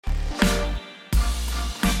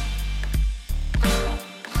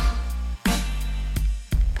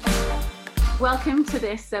Welcome to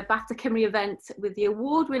this BAFTA Cymru event with the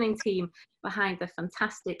award-winning team behind the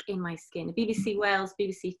fantastic In My Skin, a BBC Wales,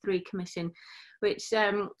 BBC Three commission, which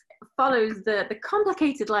follows the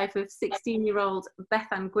complicated life of 16-year-old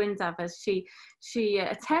Bethan Gwyndaf as she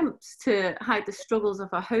attempts to hide the struggles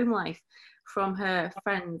of her home life from her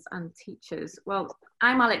friends and teachers. Well,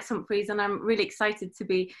 I'm Alex Humphreys and I'm really excited to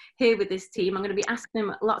be here with this team. I'm going to be asking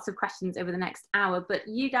them lots of questions over the next hour, but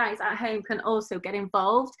you guys at home can also get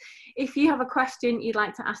involved. If you have a question you'd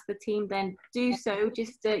like to ask the team, then do so.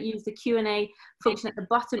 Just use the Q&A function at the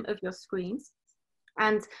bottom of your screens.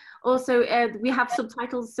 And also we have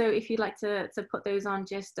subtitles, so if you'd like to put those on,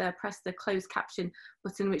 just press the closed caption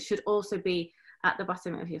button, which should also be at the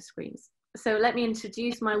bottom of your screens. So let me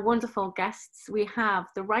introduce my wonderful guests. We have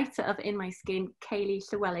the writer of In My Skin, Kayleigh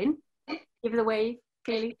Llewellyn. Give it a wave,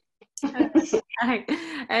 Kayleigh. Hi.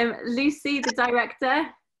 Lucy, the director.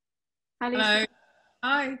 Hi, Lucy. Hello.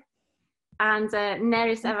 Hi. And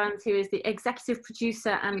Nerys Evans, who is the executive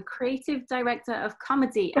producer and creative director of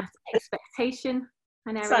comedy at Expectation.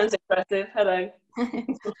 Hi, Nerys. Sounds impressive. Hello.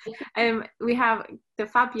 We have the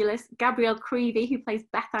fabulous Gabrielle Creevy, who plays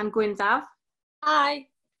Bethan Gwyndaf. Hi.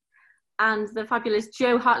 And the fabulous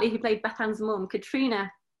Jo Hartley, who played Bethan's mum,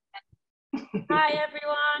 Katrina. Hi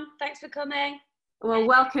everyone, thanks for coming. Well,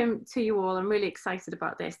 welcome to you all. I'm really excited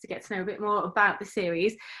about this, to get to know a bit more about the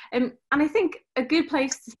series. And I think a good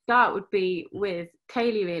place to start would be with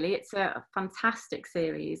Kayleigh, really. It's a fantastic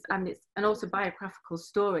series and it's an autobiographical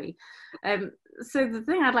story. So the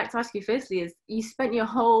thing I'd like to ask you firstly is, you spent your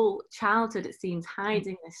whole childhood, it seems,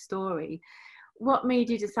 hiding this story. What made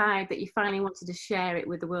you decide that you finally wanted to share it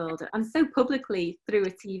with the world, and so publicly, through a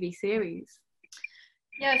TV series?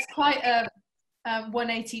 Yeah, it's quite a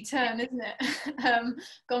 180 turn, isn't it?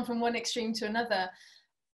 Gone from one extreme to another.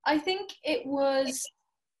 I think it was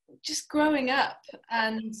just growing up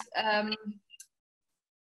and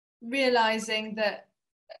realising that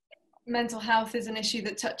mental health is an issue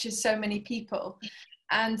that touches so many people.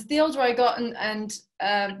 And the older I got and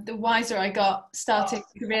the wiser I got, starting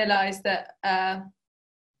to realise that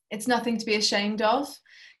it's nothing to be ashamed of.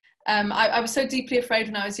 I was so deeply afraid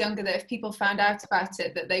when I was younger that if people found out about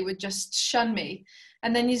it, that they would just shun me.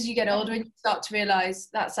 And then as you get older and you start to realise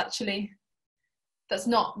that's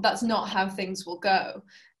not how things will go.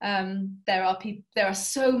 There are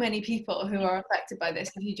so many people who are affected by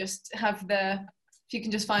this. If you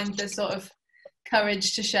can just find the sort of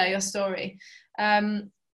courage to share your story.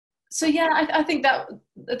 So yeah, I think that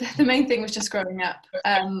the main thing was just growing up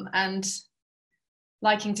and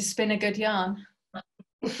liking to spin a good yarn.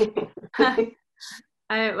 Well,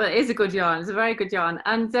 it is a good yarn. It's a very good yarn,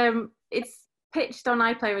 and it's pitched on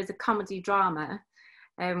iPlayer as a comedy drama,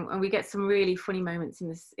 and we get some really funny moments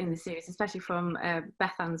in the series, especially from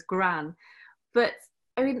Bethan's gran. But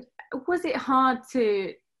I mean, was it hard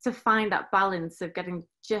to find that balance of getting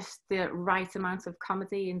just the right amount of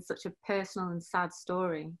comedy in such a personal and sad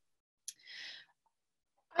story?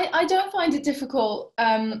 I don't find it difficult,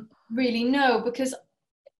 really, no, because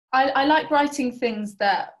I like writing things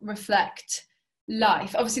that reflect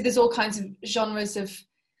life. Obviously, there's all kinds of genres of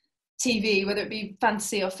TV, whether it be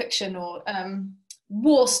fantasy or fiction or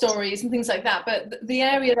war stories and things like that. But the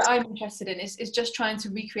area that I'm interested in is just trying to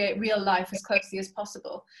recreate real life as closely as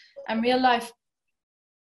possible. And real life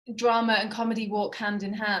drama and comedy walk hand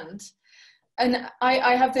in hand. And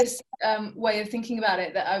I have this way of thinking about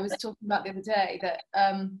it that I was talking about the other day, that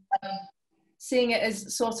seeing it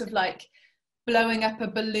as sort of like blowing up a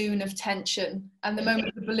balloon of tension, and the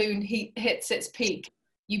moment the balloon hits its peak,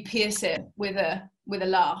 you pierce it with a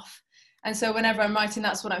laugh. And so whenever I'm writing,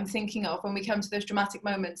 that's what I'm thinking of. When we come to those dramatic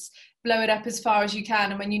moments, blow it up as far as you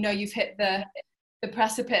can, and when you know you've hit the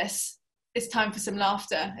precipice, it's time for some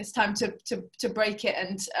laughter. It's time to break it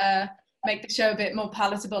and make the show a bit more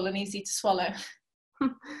palatable and easy to swallow.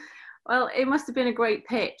 Well, it must have been a great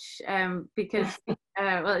pitch because,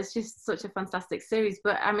 well, it's just such a fantastic series.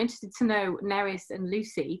 But I'm interested to know, Nerys and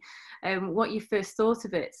Lucy, what you first thought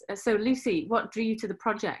of it. So, Lucy, what drew you to the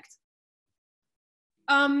project?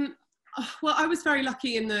 Well, I was very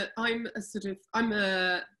lucky in that I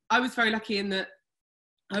was very lucky in that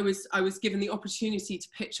I was given the opportunity to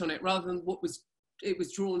pitch on it rather than it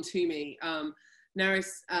was drawn to me. Nerys,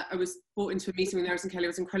 I was brought into a meeting with Nerys and Kayleigh. I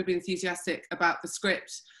was incredibly enthusiastic about the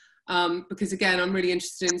script because, again, I'm really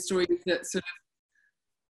interested in stories that sort of,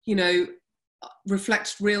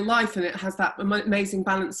 reflect real life, and it has that amazing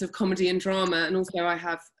balance of comedy and drama. And also I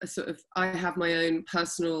have my own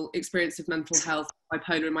personal experience of mental health,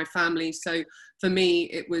 bipolar in my family. So for me,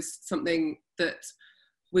 it was something that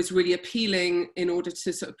was really appealing in order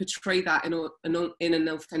to sort of portray that in an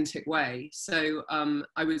authentic way. So I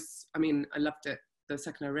loved it the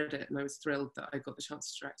second I read it, and I was thrilled that I got the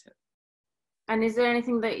chance to direct it. And is there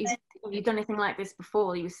anything that you've done anything like this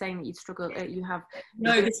before? You were saying that you'd struggled, you have.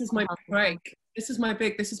 No, this is my break. This is my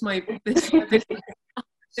big break.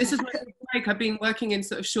 I've been working in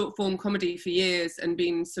sort of short form comedy for years and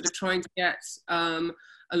been sort of trying to get a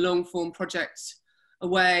long form project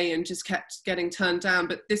away, and just kept getting turned down.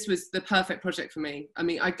 But this was the perfect project for me. I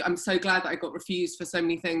mean, I'm so glad that I got refused for so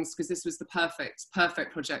many things, because this was the perfect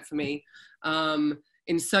project for me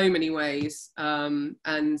in so many ways. And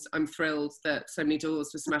I'm thrilled that so many doors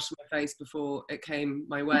were smashed in my face before it came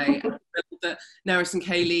my way. And I'm thrilled that Nerys and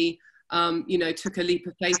Kayleigh, took a leap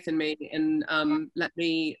of faith in me and let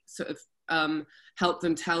me sort of help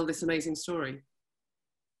them tell this amazing story.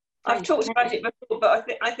 I've talked about it before, but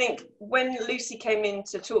I think when Lucy came in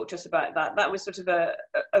to talk to us about that was sort of a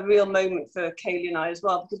real moment for Kayleigh and I as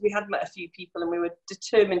well, because we had met a few people and we were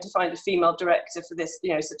determined to find a female director for this,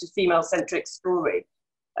 such a female-centric story.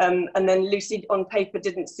 And then Lucy on paper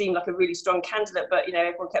didn't seem like a really strong candidate, but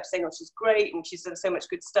everyone kept saying, oh, she's great and she's done so much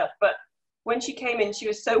good stuff. But when she came in, she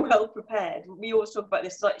was so well prepared. We always talk about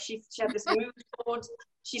this, like she had this mood board.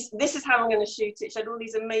 This is how I'm going to shoot it. She had all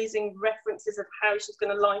these amazing references of how she's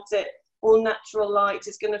going to light it, all natural light.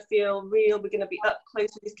 It's going to feel real. We're going to be up close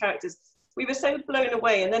with these characters. We were so blown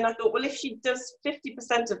away. And then I thought, well, if she does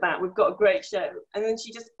 50% of that, we've got a great show. And then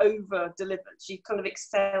she just over-delivered. She kind of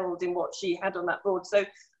excelled in what she had on that board. So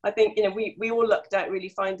I think, we all lucked out really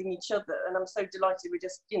finding each other. And I'm so delighted we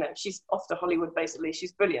just, she's off to Hollywood, basically.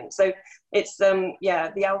 She's brilliant. So it's,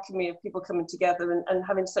 the alchemy of people coming together and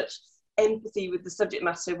having such empathy with the subject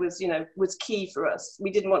matter was key for us.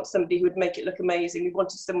 We didn't want somebody who would make it look amazing. We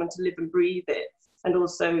wanted someone to live and breathe it and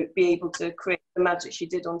also be able to create the magic she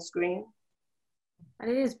did on screen.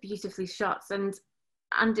 And it is beautifully shot, and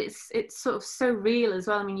it's sort of so real as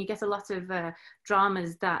well. I mean, you get a lot of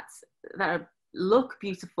dramas that look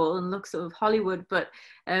beautiful and look sort of Hollywood, but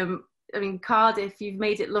I mean, Cardiff, you've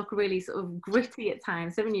made it look really sort of gritty at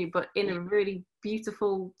times, haven't you? But in a really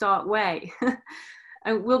beautiful, dark way.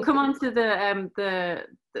 And we'll come on to the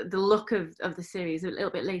look of the series a little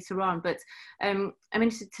bit later on. But I'm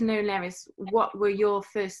interested to know, Nerys, what were your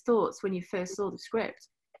first thoughts when you first saw the script?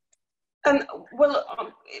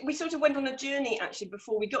 We sort of went on a journey actually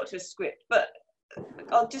before we got to a script, but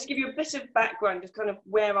I'll just give you a bit of background of kind of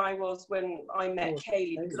where I was when I met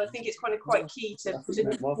Kayleigh, because I think it's kind of quite key to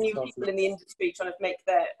new people in the industry trying to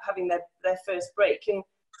having their first break. And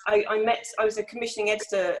I was a commissioning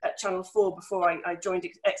editor at Channel 4 before I joined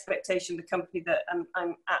Expectation, the company that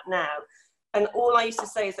I'm at now. And all I used to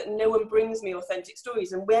say is that no one brings me authentic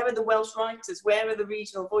stories. And where are the Welsh writers? Where are the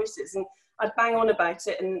regional voices? And I'd bang on about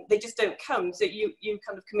it and they just don't come. So you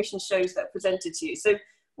kind of commission shows that are presented to you. So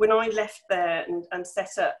when I left there and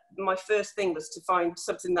set up, my first thing was to find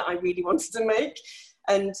something that I really wanted to make.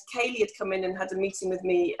 And Kayleigh had come in and had a meeting with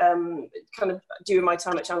me kind of during my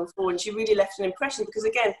time at Channel 4, and she really left an impression because,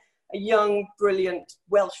 again, a young, brilliant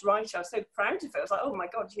Welsh writer. I was so proud of her. I was like, oh my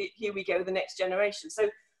God, here we go, the next generation. So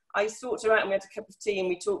I sought her out and we had a cup of tea and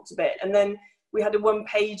we talked a bit. And then we had a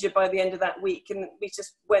one-pager by the end of that week, and we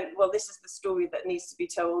just went, well, this is the story that needs to be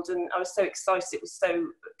told. And I was so excited. It was so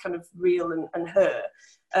kind of real and her.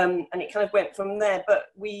 And it kind of went from there. But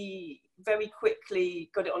we very quickly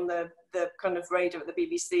got it on the kind of radar at the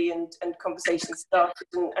BBC, and conversations started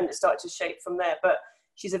and it started to shape from there. But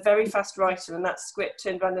she's a very fast writer, and that script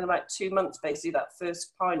turned around in about 2 months, basically, that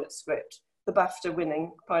first pilot script, the BAFTA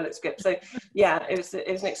winning pilot script. So yeah, it was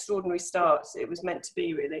an extraordinary start. It was meant to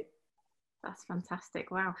be, really. That's fantastic.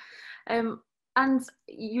 Wow. And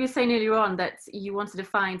you were saying earlier on that you wanted to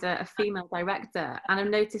find a female director, and I've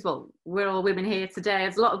noticed, well, we're all women here today.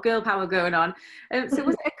 There's a lot of girl power going on. So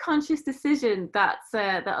was it a conscious decision that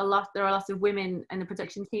there are a lot of women in the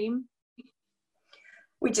production team?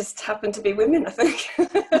 We just happen to be women, I think.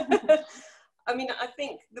 I mean, I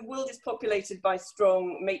think the world is populated by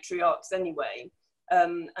strong matriarchs anyway.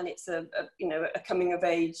 And it's a coming of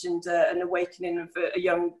age and an awakening of a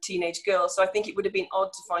young teenage girl. So I think it would have been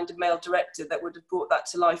odd to find a male director that would have brought that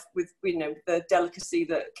to life with, the delicacy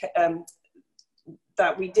that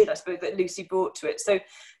we did, I suppose, that Lucy brought to it. So,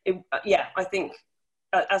 I think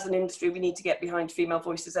as an industry, we need to get behind female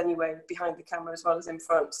voices anyway, behind the camera as well as in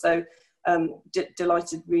front. So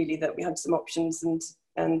delighted really that we had some options,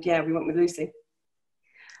 and we went with Lucy.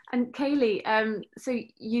 And Kayleigh, so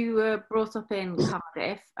you were brought up in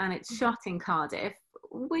Cardiff and it's shot in Cardiff.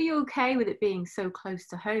 Were you okay with it being so close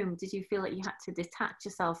to home? Did you feel like you had to detach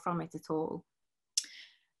yourself from it at all?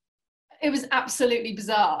 It was absolutely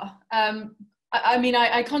bizarre. I mean,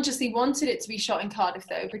 I consciously wanted it to be shot in Cardiff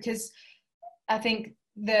though, because I think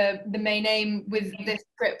the main aim with this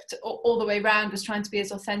script all the way around was trying to be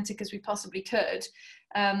as authentic as we possibly could.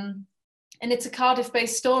 And it's a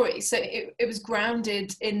Cardiff-based story, so it was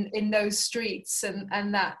grounded in those streets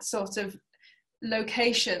and that sort of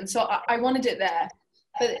location. So I wanted it there,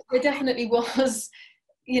 but there definitely was,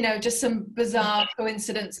 you know, just some bizarre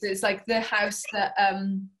coincidences, like the house that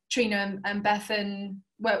Trina and Bethan,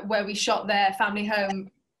 where we shot their family home.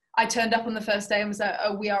 I turned up on the first day and was like,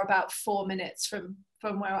 oh, we are about 4 minutes from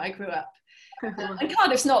where I grew up. And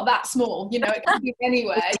Cardiff's not that small, you know, it can be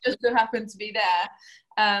anywhere, it just so happened to be there.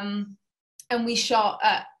 And we shot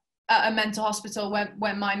at a mental hospital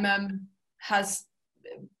where my mum has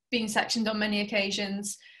been sectioned on many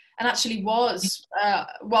occasions, and actually was,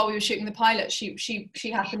 while we were shooting the pilot, she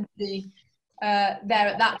happened to be there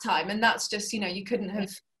at that time. And that's just, you know, you couldn't have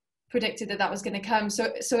predicted that was going to come.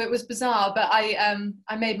 So it was bizarre, but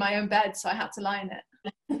I made my own bed, so I had to lie in it.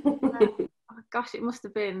 Oh, gosh, it must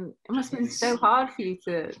have been so hard for you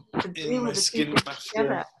to deal with the two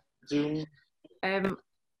together.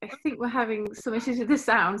 I think we're having some issues with the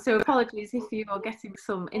sound, so apologies if you are getting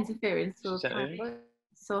some interference. We'll try and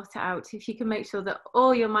sort it out. If you can make sure that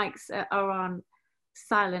all your mics are on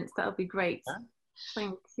silent, that'll be great.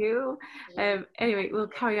 Thank you. Anyway, we'll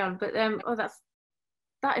carry on. But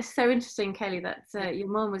that is so interesting, Kelly, that your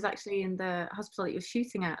mum was actually in the hospital that you're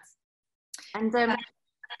shooting at. And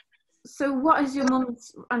so what has your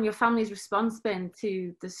mum's and your family's response been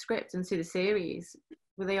to the script and to the series?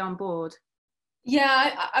 Were they on board?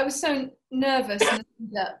 Yeah, I was so nervous in the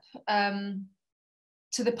lead-up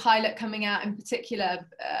to the pilot coming out in particular,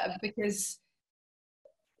 because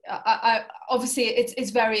I obviously it's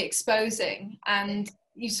very exposing, and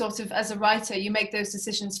you sort of, as a writer, you make those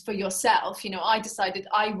decisions for yourself. You know, I decided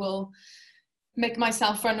I will make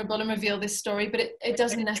myself vulnerable and reveal this story, but it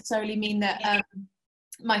doesn't necessarily mean that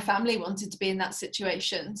my family wanted to be in that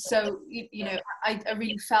situation. So, you know, I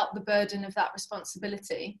really felt the burden of that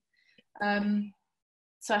responsibility.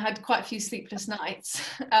 So I had quite a few sleepless nights,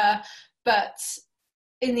 but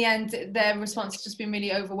in the end, their response has just been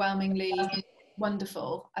really overwhelmingly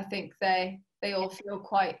wonderful. I think they all feel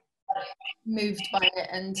quite moved by it,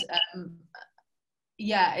 and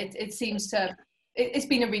yeah, it seems to, it's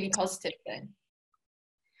been a really positive thing.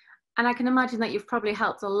 And I can imagine that you've probably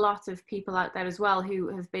helped a lot of people out there as well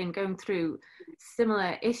who have been going through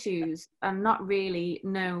similar issues and not really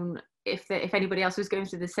known if anybody else was going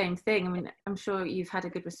through the same thing. I mean, I'm sure you've had a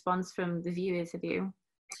good response from the viewers, have you?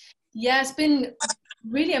 Yeah, it's been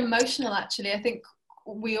really emotional, actually. I think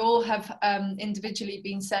we all have individually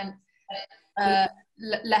been sent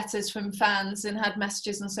letters from fans and had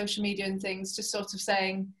messages on social media and things, just sort of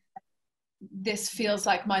saying, this feels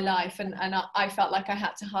like my life, and I felt like I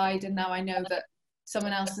had to hide, and now I know that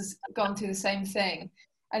someone else has gone through the same thing.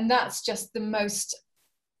 And that's just the most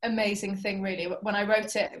amazing thing, really. When I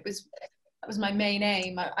wrote it, that was my main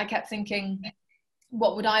aim. I kept thinking,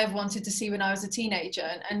 what would I have wanted to see when I was a teenager?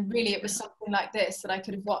 And really it was something like this that I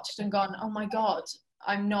could have watched and gone, oh my God,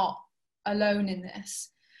 I'm not alone in this.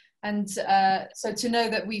 And so to know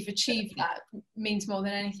that we've achieved that means more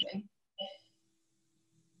than anything.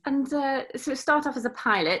 And so it started off as a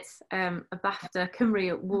pilot, a BAFTA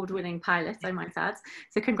Cymru award-winning pilot, I might add.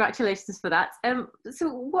 So congratulations for that. So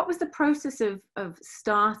what was the process of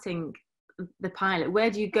starting the pilot? Where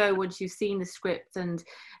do you go once you've seen the script and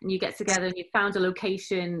you get together and you found a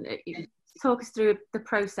location? Talk us through the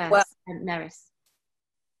process, well, Nerys.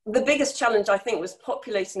 The biggest challenge, I think, was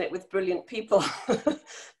populating it with brilliant people.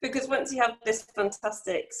 Because once you have this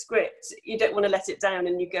fantastic script, you don't want to let it down,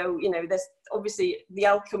 and you go, you know, there's obviously the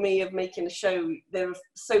alchemy of making a show. There are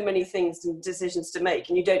so many things and decisions to make,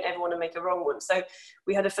 and you don't ever want to make a wrong one. So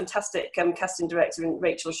we had a fantastic casting director in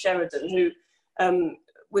Rachel Sheridan, who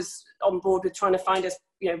was on board with trying to find us,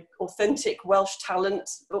 you know, authentic Welsh talent.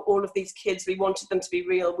 All of these kids, we wanted them to be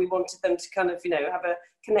real. We wanted them to kind of, you know, have a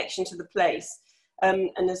connection to the place.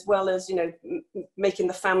 And as well as, you know, making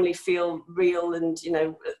the family feel real, and, you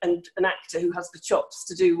know, and an actor who has the chops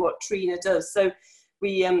to do what Trina does. So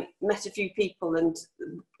we met a few people, and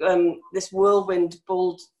this whirlwind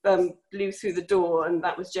blew through the door, and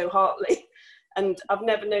that was Jo Hartley. And I've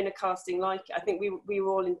never known a casting like it. I think we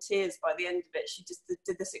were all in tears by the end of it. She just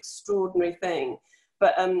did this extraordinary thing.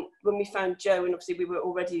 But when we found Jo, and obviously we were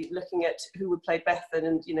already looking at who would play Bethan,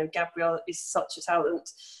 and, you know, Gabrielle is such a talent.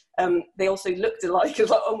 They also looked alike. It was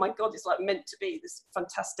like, oh my God, it's like meant to be. This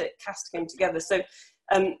fantastic cast came together. So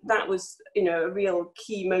that was, you know, a real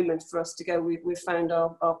key moment for us to go, we've found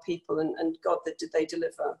our people, and God, did they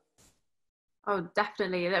deliver. Oh,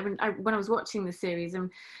 definitely. When I was watching the series, and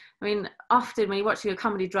I mean, often when you're watching a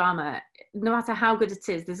comedy drama, no matter how good it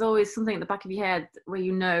is, there's always something at the back of your head where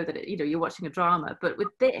you know that, you know, you're watching a drama. But with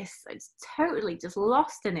this, it's totally just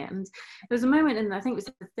lost in it. And there was a moment in, I think it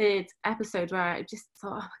was the third episode, where I just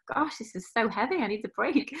thought, oh my gosh, this is so heavy, I need a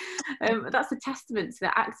break. That's a testament to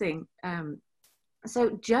the acting.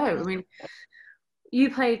 So Jo, I mean,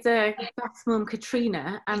 you played the best mum,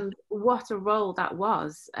 Katrina, and what a role that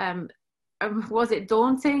was. Was it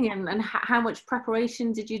daunting, and how much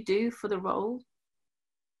preparation did you do for the role?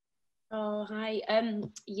 Oh, hi.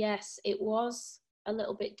 Yes, it was a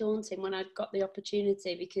little bit daunting when I got the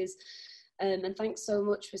opportunity, because and thanks so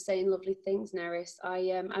much for saying lovely things, Nerys.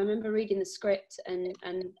 I remember reading the script, and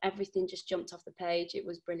everything just jumped off the page. It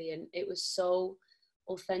was brilliant. It was so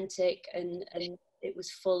authentic, and it was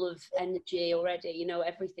full of energy already. You know,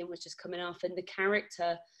 everything was just coming off, and the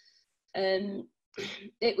character,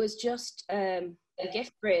 it was just a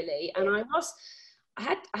gift, really. And I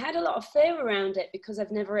had a lot of fear around it, because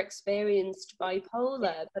I've never experienced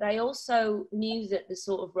bipolar, but I also knew that the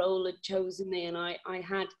sort of role had chosen me, and I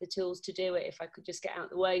had the tools to do it if I could just get out of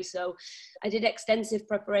the way. So I did extensive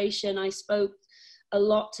preparation. I spoke a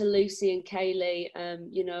lot to Lucy and Kaylee,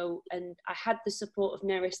 you know, and I had the support of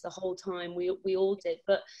Nerys the whole time. We all did.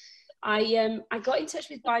 But I got in touch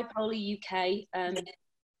with Bipolar UK.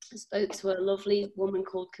 I spoke to a lovely woman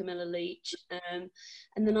called Camilla Leach, and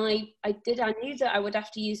then I knew that I would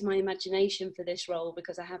have to use my imagination for this role,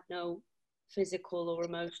 because I have no physical or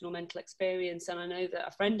emotional mental experience, and I know that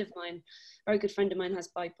a friend of mine, a very good friend of mine, has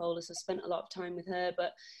bipolar, so I spent a lot of time with her.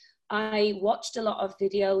 But I watched a lot of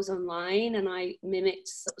videos online, and I mimicked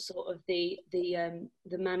sort of the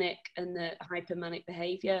manic and the hypermanic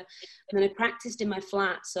behaviour, and then I practiced in my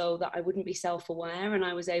flat so that I wouldn't be self-aware, and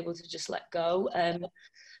I was able to just let go.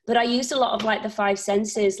 But I used a lot of like the five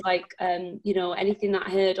senses, like, you know, anything that I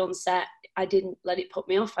heard on set, I didn't let it put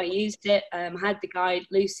me off. I used it. I had the guide.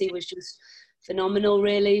 Lucy was just phenomenal,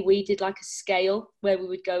 really. We did like a scale where we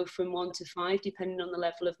would go from 1 to 5, depending on the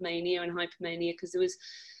level of mania and hypermania, because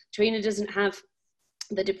Trina doesn't have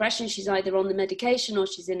the depression. She's either on the medication or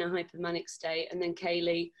she's in a hypermanic state. And then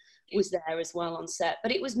Kaylee was there as well on set.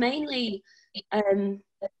 But it was mainly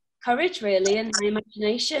courage, really, and my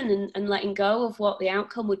imagination, and letting go of what the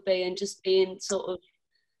outcome would be, and just being sort of,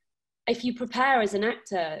 if you prepare as an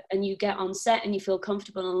actor and you get on set and you feel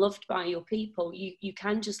comfortable and loved by your people, you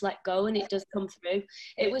can just let go, and it does come through.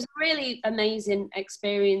 It was a really amazing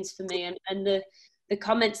experience for me, and the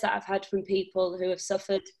comments that I've had from people who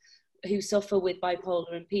suffer with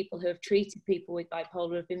bipolar, and people who have treated people with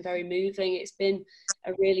bipolar, have been very moving. It's been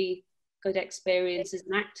a really good experience as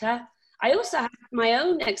an actor. I also had my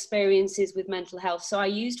own experiences with mental health, so I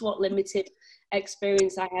used what limited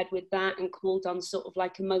experience I had with that and called on sort of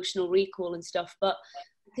like emotional recall and stuff, but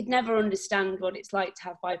I could never understand what it's like to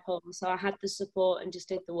have bipolar, so I had the support and just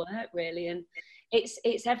did the work, really. And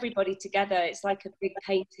it's everybody together. It's like a big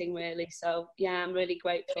painting, really. So yeah, I'm really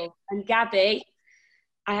grateful. And Gabby,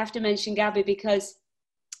 I have to mention Gabby, because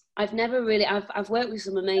I've worked with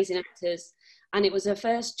some amazing actors, and it was her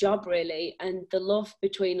first job, really, and the love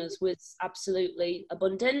between us was absolutely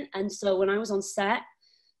abundant. And so when I was on set,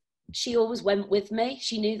 she always went with me.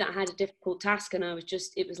 She knew that I had a difficult task, and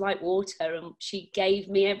it was like water, and she gave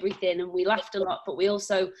me everything, and we laughed a lot, but we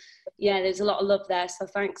also, yeah, there's a lot of love there. So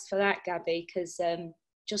thanks for that, Gabby, because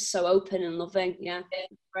just so open and loving. Yeah,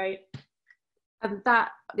 great. And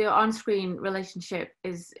that the on-screen relationship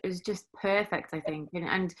is just perfect, I think,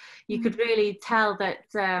 and you could really tell that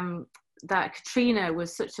that Katrina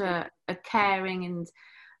was such a caring and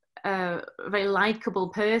a very likable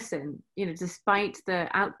person, you know, despite the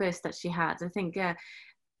outburst that she had. I think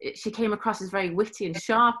she came across as very witty and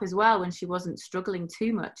sharp as well when she wasn't struggling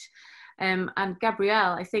too much. And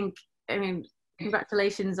Gabrielle, I think, I mean,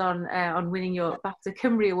 congratulations on winning your BAFTA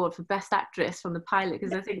Cymru Award for Best Actress from the pilot,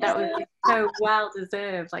 because I think that was so well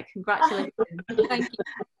deserved. Like, congratulations. Thank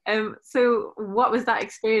you. So what was that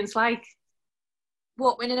experience like?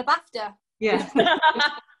 What, winning a BAFTA? Yeah.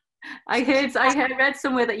 I read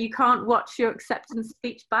somewhere that you can't watch your acceptance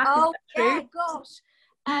speech back. Oh, yeah, gosh.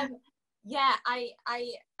 Yeah, I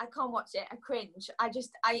can't watch it. I cringe.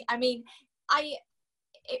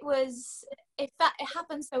 It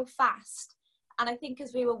happened so fast, and I think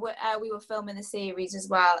as we were filming the series as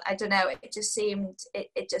well, I don't know, it just seemed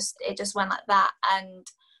it just went like that, and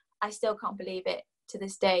I still can't believe it to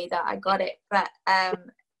this day that I got it. But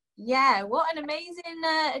yeah, what an amazing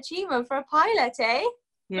achievement for a pilot, eh?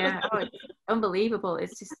 Yeah, it's unbelievable.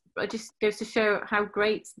 It just goes to show how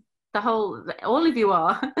great all of you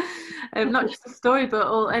are. Not just the story, but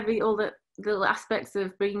all little aspects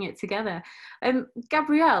of bringing it together.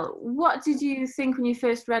 Gabrielle, what did you think when you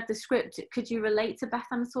first read the script? Could you relate to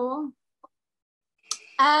Bethan at all?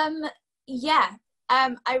 Yeah,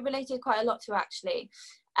 I related quite a lot to, actually.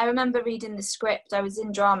 I remember reading the script. I was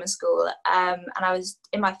in drama school, and I was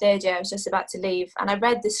in my third year. I was just about to leave, and I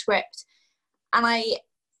read the script, and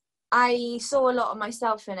I saw a lot of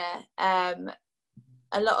myself in it.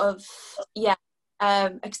 A lot of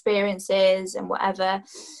experiences and whatever.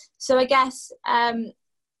 So I guess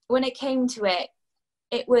when it came to it,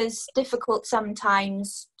 it was difficult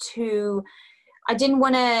sometimes to. I didn't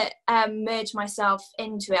want to merge myself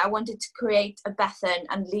into it. I wanted to create a Bethan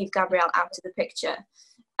and leave Gabrielle out of the picture.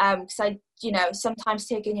 Because sometimes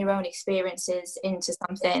taking your own experiences into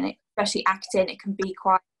something, especially acting, it can be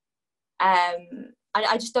quite.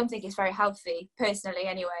 I just don't think it's very healthy, personally,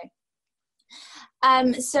 anyway.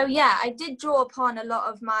 So yeah, I did draw upon a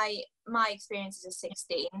lot of my experiences at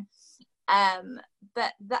 16,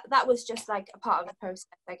 but that was just like a part of the process,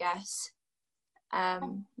 I guess.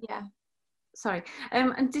 Yeah. Sorry.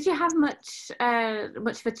 And did you have much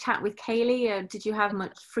of a chat with Kayleigh? Did you have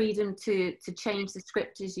much freedom to change the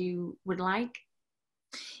script as you would like?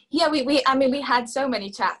 Yeah, we had so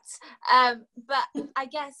many chats, but I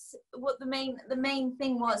guess what the main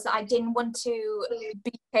thing was that I didn't want to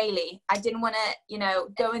be Kayleigh. I didn't want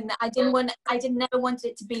to, go in there. I never wanted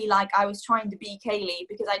it to be like I was trying to be Kayleigh,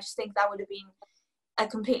 because I just think that would have been a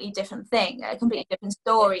completely different thing, a completely different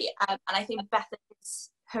story. And I think Bethan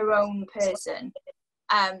is her own person.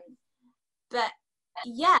 But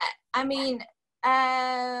yeah, I mean,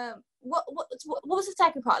 what was the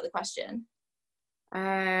second part of the question?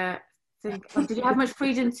 Did you have much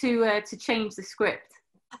freedom to change the script?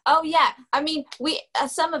 Oh yeah, I mean, we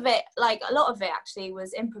some of it, like a lot of it actually,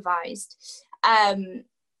 was improvised.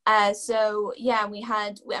 So yeah, we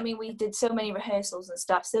did so many rehearsals and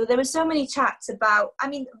stuff. So there were so many chats about. I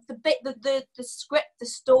mean, the script, the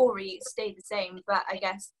story stayed the same, but I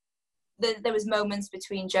guess there was moments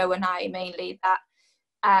between Joe and I mainly that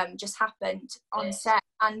just happened on set,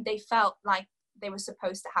 and they felt like they were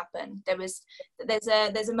supposed to happen.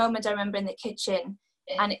 There's a moment I remember in the kitchen,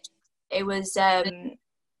 and it was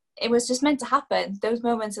just meant to happen. Those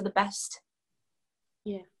moments are the best.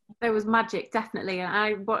 Yeah, there was magic, definitely.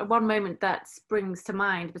 And one moment that springs to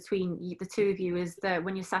mind between the two of you is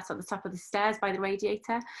when you sat at the top of the stairs by the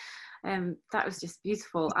radiator. That was just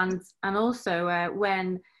beautiful. And also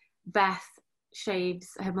when Beth shaves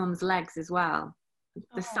her mum's legs as well.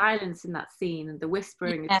 The silence in that scene and the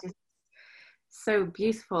whispering is just so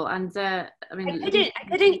beautiful. And I mean, I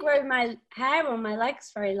couldn't grow my hair on my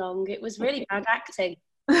legs very long. It was really bad acting.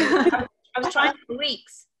 I was trying for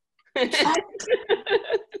weeks.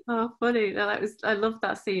 Oh, funny. No, I loved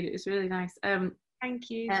that scene. It was really nice. Thank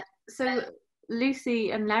you. So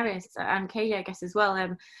Lucy and Nerys and Kayleigh, I guess, as well,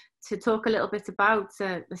 to talk a little bit about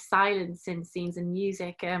the silence in scenes and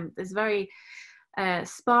music. There's very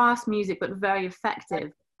sparse music, but very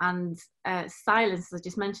effective. And silence, as I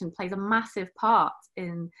just mentioned, plays a massive part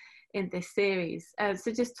in this series.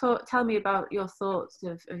 So just tell me about your thoughts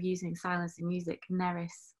of using silence in music.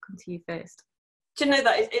 Nerys, come to you first. Do you know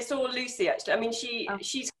that it's all Lucy, actually? I mean,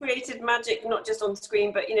 she's created magic not just on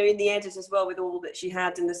screen, but in the edit as well, with all that she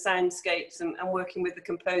had in the soundscapes and working with the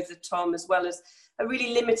composer Tom, as well as a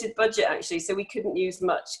really limited budget, actually. So we couldn't use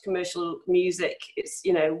much commercial music. It's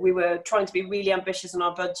we were trying to be really ambitious on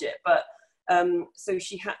our budget, but so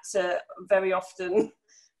she had to very often,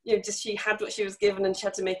 she had what she was given and she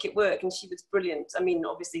had to make it work, and she was brilliant. I mean,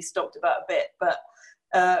 obviously stopped about a bit, but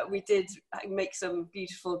we did make some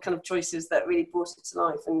beautiful kind of choices that really brought it to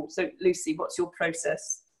life. And so, Lucy, what's your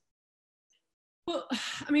process? Well,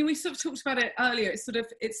 I mean, we sort of talked about it earlier.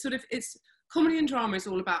 It's comedy and drama is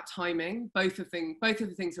all about timing. Both of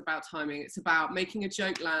the things are about timing. It's about making a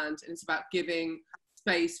joke land, and it's about giving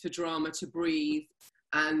space for drama to breathe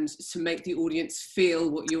and to make the audience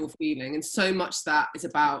feel what you're feeling. And so much that is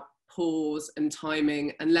about pause and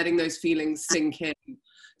timing and letting those feelings sink in.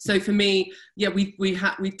 So for me, yeah, we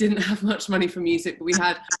didn't have much money for music, but we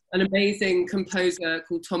had an amazing composer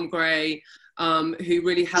called Tom Gray, who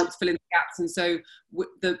really helped fill in the gaps. And so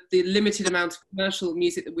the limited amount of commercial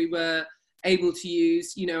music that we were able to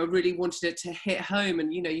use, I really wanted it to hit home,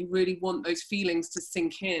 and you really want those feelings to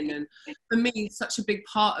sink in. And for me, such a big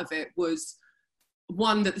part of it was,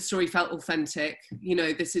 one, that the story felt authentic.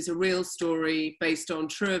 This is a real story based on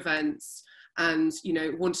true events, and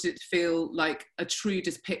wanted it to feel like a true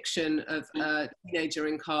depiction of a teenager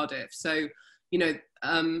in Cardiff. So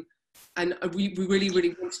and we really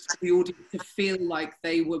wanted the audience to feel like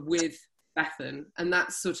they were with Bethan, and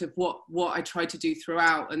that's sort of what I tried to do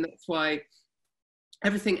throughout. And that's why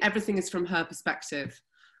everything is from her perspective,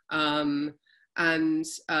 and I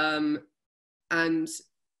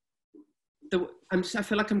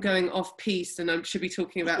feel like I'm going off piece, and I should be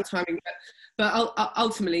talking about timing. But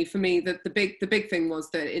ultimately, for me, the big thing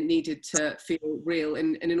was that it needed to feel real,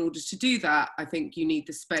 and in order to do that, I think you need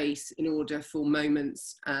the space in order for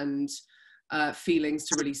moments and feelings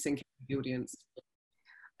to really sink into the audience.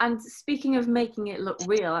 And speaking of making it look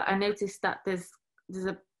real, I noticed that there's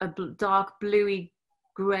a dark bluey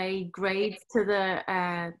grey grade to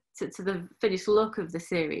the finished look of the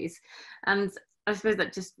series, and I suppose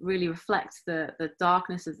that just really reflects the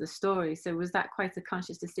darkness of the story. So was that quite a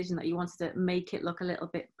conscious decision that you wanted to make it look a little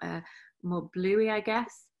bit more bluey, I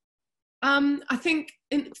guess? I think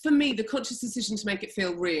for me, the conscious decision to make it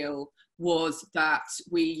feel real was that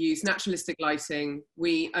we used naturalistic lighting.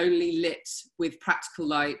 We only lit with practical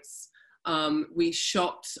lights. We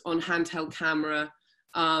shot on handheld camera,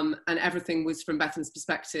 and everything was from Bethan's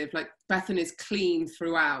perspective. Like, Bethan is clean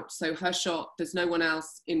throughout, so her shot, there's no one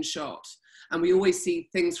else in shot. And we always see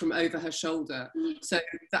things from over her shoulder. So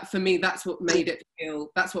that, for me, that's what made it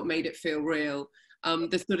feel real.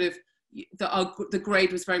 The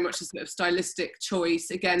grade was very much a sort of stylistic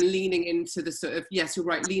choice, again leaning into the sort of, yes, you're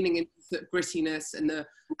right, leaning into the sort of grittiness and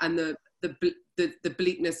the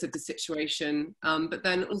bleakness of the situation. But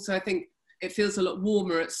then also I think it feels a lot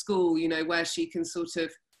warmer at school, you know, where she can sort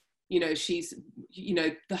of, you know, she's, you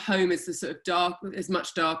know, the home is the sort of dark, is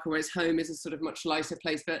much darker, whereas home is a sort of much lighter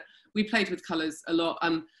place. But we played with colours a lot.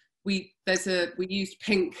 We used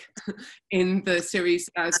pink in the series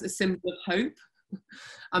as a symbol of hope.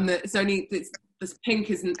 This pink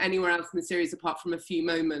isn't anywhere else in the series apart from a few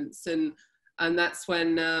moments, and that's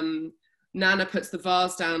when Nana puts the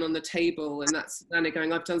vase down on the table, and that's Nana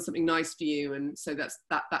going, "I've done something nice for you," and so that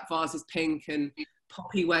vase is pink, and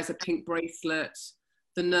Poppy wears a pink bracelet.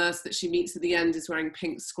 The nurse that she meets at the end is wearing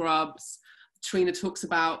pink scrubs. Trina talks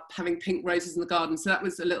about having pink roses in the garden. So that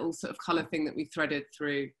was a little sort of colour thing that we threaded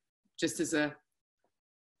through, just as a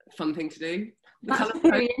fun thing to do. That's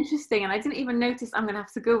really interesting, and I didn't even notice. I'm going to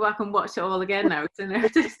have to go back and watch it all again now to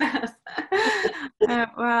notice that.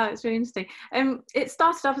 Wow, it's really interesting. It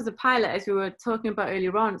started off as a pilot, as we were talking about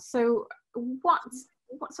earlier on. So what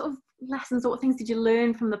sort of lessons or what things did you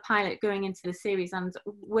learn from the pilot going into the series, and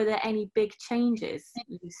were there any big changes,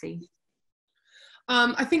 Lucy?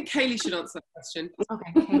 I think Kaylee should answer that question.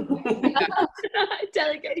 Okay.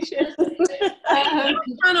 Delegation. I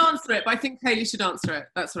can't answer it, but I think Kaylee should answer it.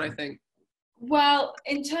 That's what I think. Well,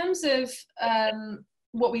 in terms of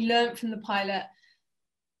what we learned from the pilot,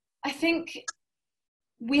 I think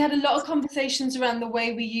we had a lot of conversations around the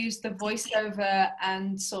way we used the voiceover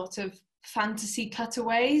and sort of fantasy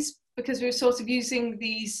cutaways, because we were sort of using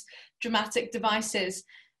these dramatic devices,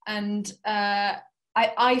 and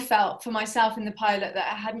I felt for myself in the pilot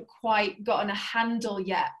that I hadn't quite gotten a handle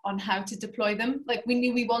yet on how to deploy them. Like, we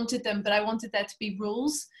knew we wanted them, but I wanted there to be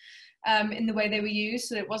rules in the way they were used,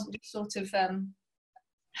 so it wasn't just sort of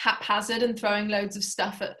haphazard and throwing loads of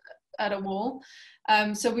stuff at a wall.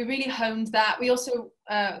 So we really honed that. We also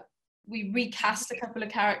we recast a couple of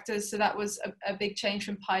characters, so that was a big change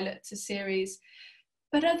from pilot to series.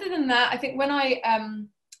 But other than that, I think when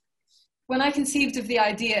I conceived of the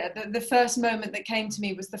idea, the first moment that came to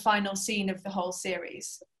me was the final scene of the whole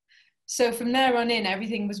series. So from there on in,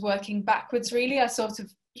 everything was working backwards, really. I sort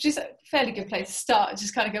of, which is a fairly good place to start,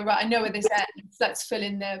 just kind of go, right, I know where this ends, let's fill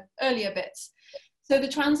in the earlier bits. So the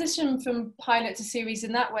transition from pilot to series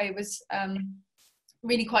in that way was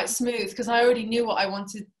really quite smooth, because I already knew what I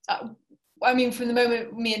wanted. I mean, from the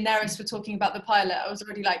moment me and Neris were talking about the pilot, I was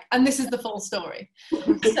already like, and this is the full story.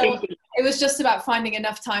 So it was just about finding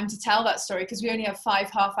enough time to tell that story, because we only have 5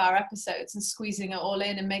 half-hour episodes, and squeezing it all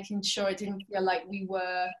in and making sure it didn't feel like we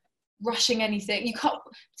were rushing anything. You can't,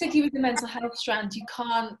 particularly with the mental health strand, you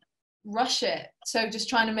can't rush it. So just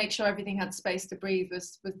trying to make sure everything had space to breathe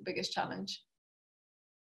was the biggest challenge.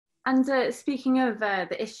 And speaking of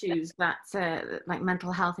the issues that, like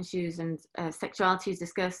mental health issues and sexuality is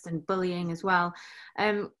discussed, and bullying as well,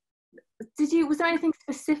 was there anything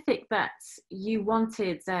specific that you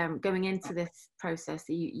wanted going into this process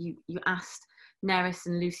that you asked Neris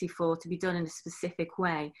and Lucy for to be done in a specific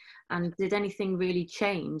way? And did anything really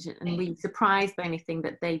change? And were you surprised by anything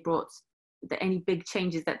that they brought, any big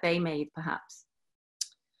changes that they made, perhaps?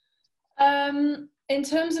 In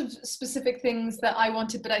terms of specific things that I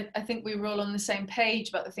wanted, but I think we were all on the same page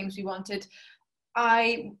about the things we wanted,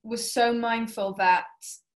 I was so mindful that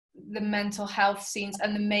the mental health scenes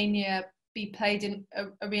and the mania be played in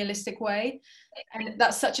a realistic way. And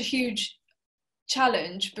that's such a huge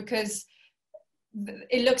challenge, because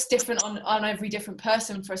it looks different on every different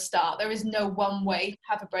person for a start. There is no one way to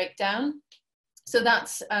have a breakdown. So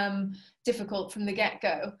that's difficult from the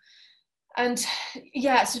get-go. And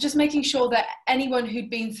yeah, so just making sure that anyone who'd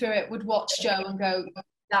been through it would watch Jo and go,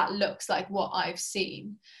 that looks like what I've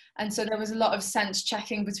seen. And so there was a lot of sense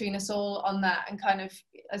checking between us all on that, and kind of,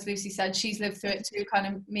 as Lucy said, she's lived through it too, kind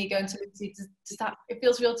of me going to Lucy, does that, it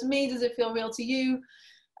feels real to me, does it feel real to you?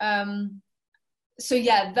 So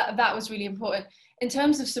yeah, that was really important. In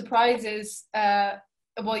terms of surprises,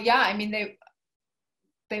 well, yeah, I mean,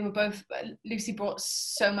 they were both, Lucy brought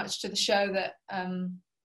so much to the show that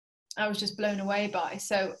I was just blown away by.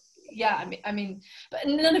 So yeah, I mean, but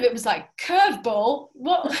none of it was like, curveball,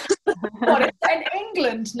 what is in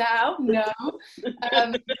England now? No.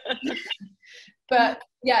 But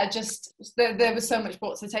yeah, just there was so much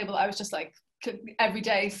brought to the table that I was just like every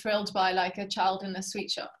day thrilled by, like a child in a sweet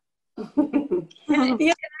shop.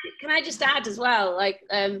 Yeah. Can I just add as well, like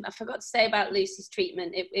I forgot to say about Lucy's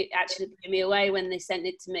treatment, it actually blew me away when they sent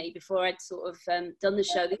it to me before I'd sort of done the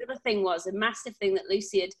show. The other thing was a massive thing that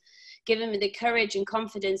Lucy had given me the courage and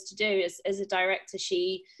confidence to do as a director.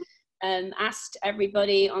 She asked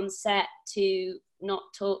everybody on set to not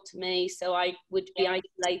talk to me, so I would be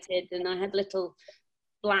isolated, and I had little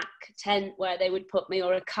black tent where they would put me,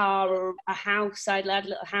 or a car or a house. I'd had a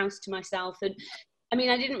little house to myself. And I mean,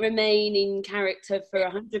 I didn't remain in character for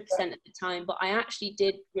 100% of the time, but I actually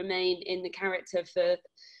did remain in the character for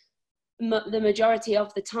the majority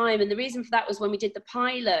of the time. And the reason for that was when we did the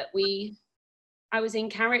pilot, I was in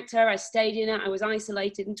character, I stayed in it, I was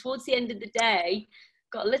isolated, and towards the end of the day,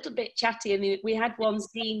 got a little bit chatty. I mean, we had one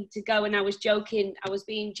scene to go, and I was joking, I was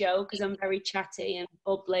being Jo, because I'm very chatty and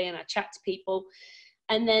bubbly, and I chat to people.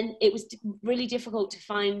 And then it was really difficult to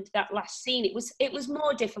find that last scene. It was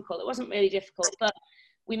more difficult. It wasn't really difficult, but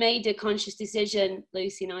we made a conscious decision,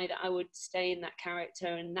 Lucy and I, that I would stay in that character.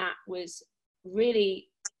 And that was really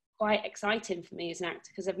quite exciting for me as an actor,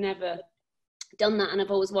 because I've never done that. And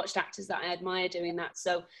I've always watched actors that I admire doing that.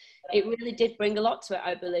 So it really did bring a lot to it,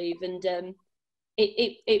 I believe. And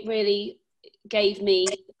it really gave me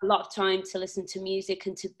a lot of time to listen to music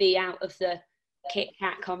and to be out of the Kit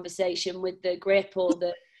Kat conversation with the grip or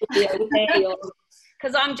the okay,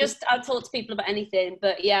 because I'll talk to people about anything.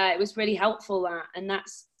 But yeah, it was really helpful,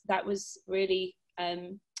 that was really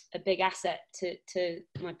a big asset to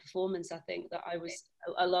my performance. I think that I was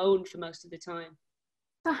alone for most of the time.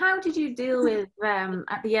 So how did you deal with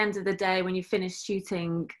at the end of the day when you finished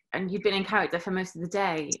shooting and you'd been in character for most of the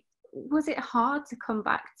day? Was it hard to come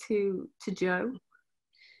back to Jo?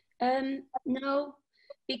 No,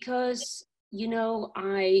 because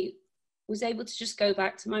I was able to just go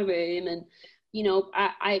back to my room, and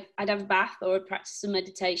I'd have a bath, or I'd practice some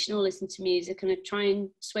meditation, or listen to music, and I'd try and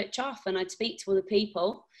switch off, and I'd speak to other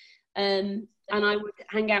people, and I would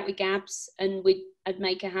hang out with Gabs, and I'd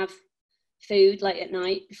make her have food late at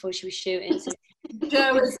night before she was shooting. So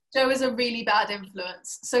Jo is a really bad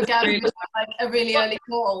influence. So Gabby was like a really early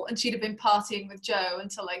call, and she'd have been partying with Jo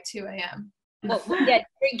until like 2 a.m. Well, yeah,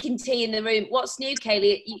 drinking tea in the room. What's new,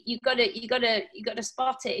 Kaylee? You got to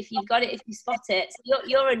spot it. If you spot it, so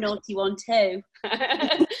you're a naughty one too.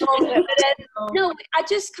 No, I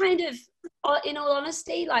just kind of, in all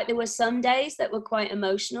honesty, like there were some days that were quite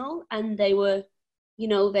emotional, and they were,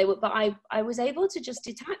 but I was able to just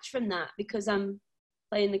detach from that because I'm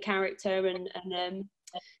playing the character, and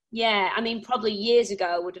yeah, I mean, probably years ago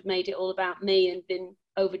I would have made it all about me and been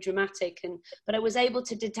over dramatic, but I was able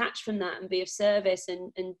to detach from that and be of service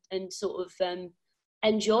and sort of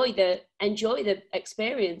enjoy the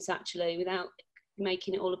experience, actually, without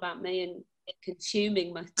making it all about me and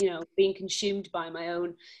consuming being consumed by my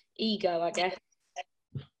own ego, I guess.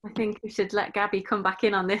 I think we should let Gabby come back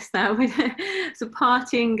in on this now. So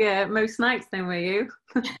partying most nights then, were you?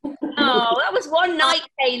 Oh, that was one night,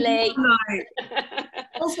 Kaylee.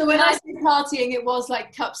 Also, when I say partying, it was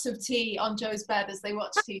like cups of tea on Jo's bed as they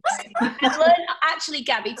watched TV. Actually,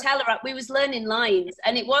 Gabby, tell her, we was learning lines,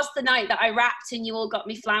 and it was the night that I rapped and you all got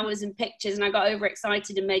me flowers and pictures, and I got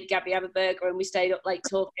overexcited and made Gabby have a burger, and we stayed up late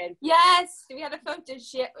talking. Yes, we had a photo.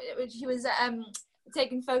 She was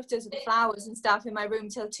taking photos of the flowers and stuff in my room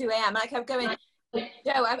till 2 a.m. And I kept going,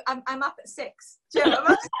 Jo, I'm up at 6. Jo,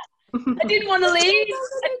 I'm up. I didn't want to leave.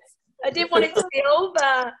 I didn't want it to be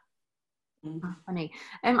over. Funny.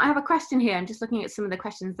 I have a question here. I'm just looking at some of the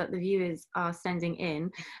questions that the viewers are sending in.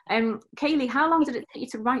 Kaylee, how long did it take you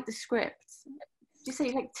to write the script? Did you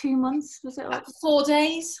say like 2 months? Was it like 4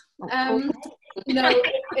 days? No,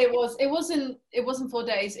 it wasn't 4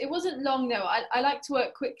 days. It wasn't long though. I like to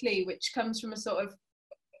work quickly, which comes from a sort of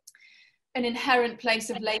an inherent place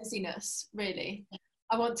of laziness, really.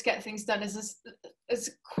 I want to get things done as as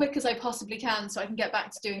quick as I possibly can so I can get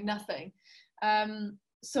back to doing nothing.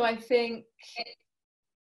 So I think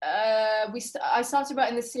I started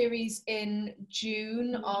writing the series in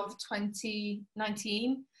June of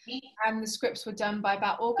 2019, and the scripts were done by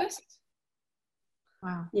about August.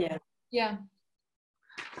 Wow. Yeah.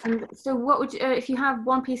 And so what would you, if you have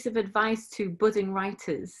one piece of advice to budding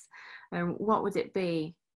writers, what would it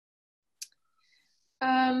be?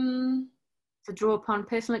 To draw upon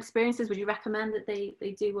personal experiences, would you recommend that they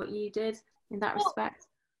do what you did in that respect?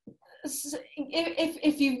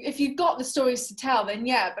 If you've got the stories to tell, then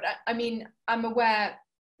yeah, but I mean, I'm aware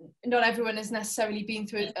not everyone has necessarily been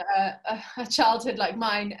through a childhood like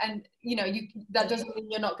mine, and you know, that doesn't mean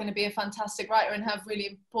you're not going to be a fantastic writer and have really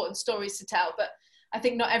important stories to tell. But I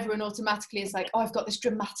think not everyone automatically is like, oh, I've got this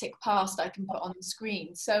dramatic past I can put on the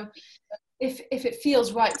screen. So if it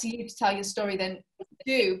feels right to you to tell your story, then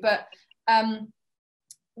do. But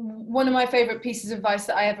one of my favorite pieces of advice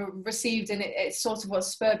that I ever received, and it's sort of what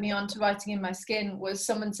spurred me on to writing In My Skin, was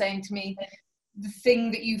someone saying to me, the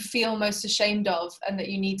thing that you feel most ashamed of and that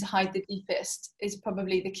you need to hide the deepest is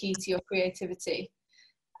probably the key to your creativity.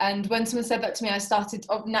 And when someone said that to me, I started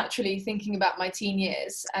naturally thinking about my teen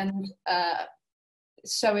years, and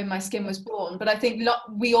so In My Skin was born. But I think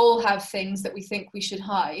we all have things that we think we should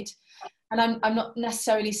hide. And I'm not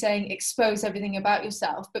necessarily saying expose everything about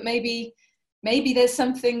yourself, but maybe there's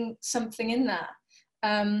something in that.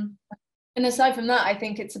 And aside from that, I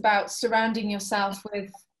think it's about surrounding yourself with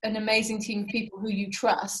an amazing team of people who you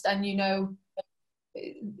trust, and you know,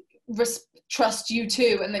 trust you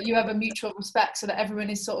too, and that you have a mutual respect, so that everyone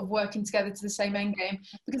is sort of working together to the same end game.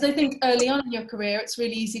 Because I think early on in your career, it's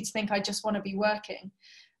really easy to think, I just want to be working,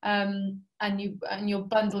 and you'll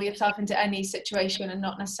bundle yourself into any situation and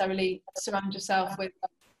not necessarily surround yourself with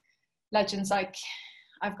legends like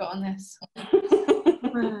I've got on this.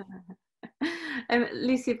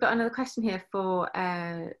 Lucy, I've got another question here for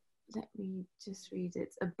let me just read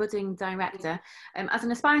it. A budding director. As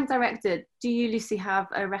an aspiring director, do you, Lucy, have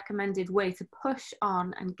a recommended way to push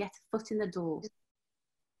on and get a foot in the door?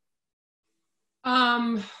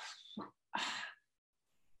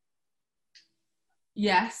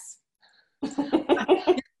 Yes.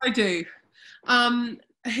 I do.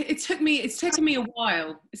 It's taken me a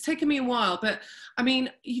while, but I mean,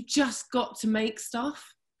 you've just got to make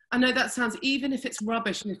stuff. I know that sounds, even if it's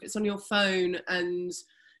rubbish and if it's on your phone, and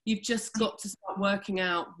you've just got to start working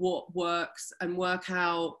out what works and work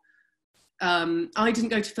out. I didn't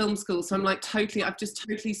go to film school, so I've just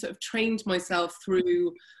totally sort of trained myself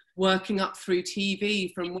through working up through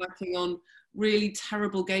TV, from working on really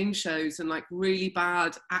terrible game shows and like really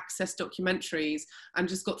bad access documentaries, and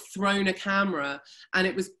just got thrown a camera, and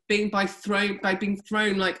it was being thrown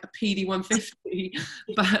like a PD-150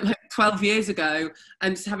 but like 12 years ago,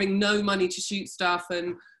 and just having no money to shoot stuff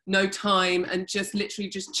and no time, and just literally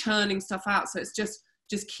just churning stuff out. So it's just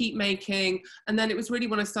keep making. And then it was really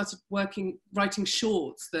when I started writing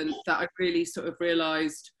shorts that I really sort of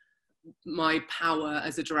realized my power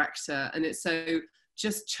as a director. And it's so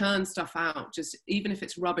just churn stuff out, just even if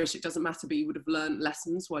it's rubbish, it doesn't matter, but you would have learned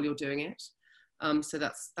lessons while you're doing it. So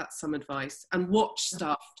that's some advice. And watch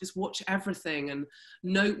stuff, just watch everything, and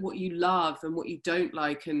note what you love and what you don't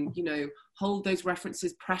like, and you know, hold those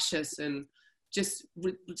references precious, and just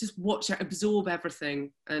watch it, absorb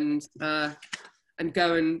everything, and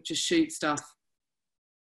go and just shoot stuff.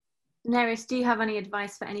 Nerys, do you have any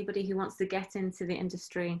advice for anybody who wants to get into the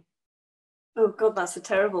industry? Oh God, that's a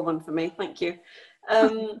terrible one for me. Thank you.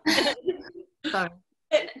 Sorry.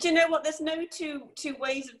 Do you know what? There's no two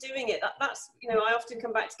ways of doing it. That's, you know, I often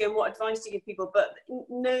come back to going, what advice do you give people? But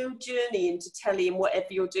no journey into telly and whatever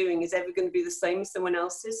you're doing is ever going to be the same as someone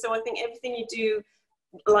else's. So I think everything you do,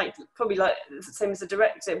 probably the same as a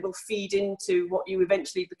director, will feed into what you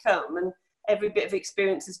eventually become. And every bit of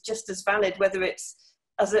experience is just as valid, whether it's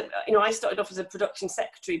I started off as a production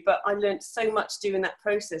secretary, but I learned so much during that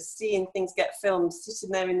process, seeing things get filmed,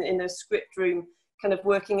 sitting there in a script room, kind of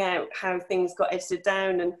working out how things got edited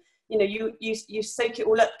down. And you know, you soak it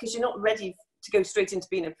all up, because you're not ready to go straight into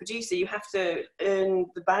being a producer. You have to earn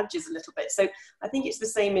the badges a little bit. So I think it's the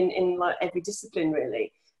same in like every discipline,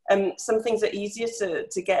 really. Some things are easier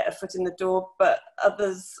to get a foot in the door, but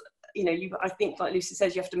others, you know, I think, like Lucy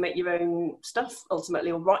says, you have to make your own stuff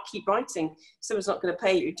ultimately, or keep writing. Someone's not going to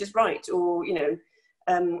pay you, just write, or, you know,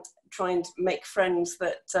 try and make friends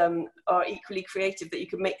that are equally creative, that you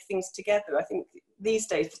can make things together. I think these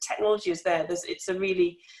days the technology is there. It's a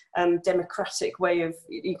really democratic way of,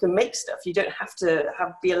 you can make stuff. You don't have to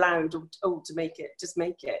be allowed or told to make it, just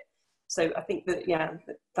make it. So I think that, yeah,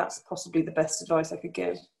 that's possibly the best advice I could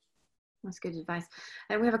give. That's good advice.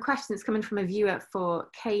 We have a question that's coming from a viewer for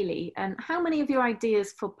Kaylee. How many of your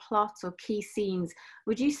ideas for plot or key scenes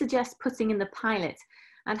would you suggest putting in the pilot?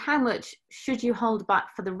 And how much should you hold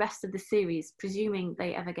back for the rest of the series, presuming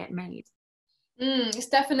they ever get made? It's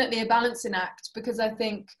definitely a balancing act, because I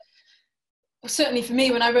think, certainly for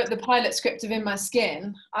me, when I wrote the pilot script of In My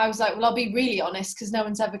Skin, I was like, well, I'll be really honest, because no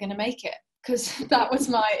one's ever going to make it, because that was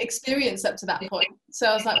my experience up to that point. So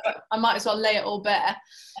I was like, well, I might as well lay it all bare.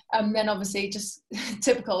 And then obviously, just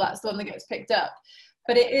typical, that's the one that gets picked up.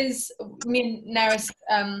 But it is, me and Nerys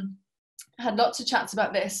had lots of chats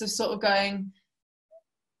about this, of sort of going,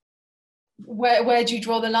 where do you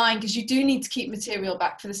draw the line? Because you do need to keep material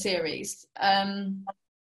back for the series.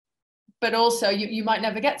 But also you might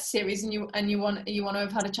never get to series, and you want to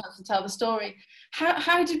have had a chance to tell the story.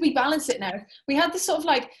 How did we balance it now? We had this sort of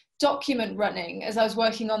like document running as I was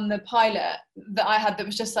working on the pilot that I had, that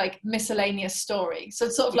was just like miscellaneous story. So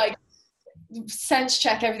it's sort of like sense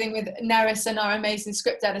check everything with Nerys and our amazing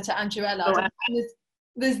script editor Andrew Ellard. Oh,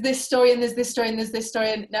 there's this story, and there's this story, and there's this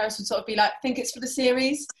story, and Nerys would sort of be like, I think it's for the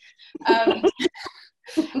series.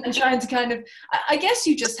 And trying to kind of, I guess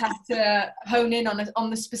you just have to hone in on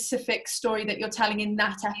the specific story that you're telling in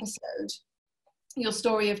that episode, your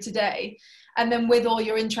story of today, and then with all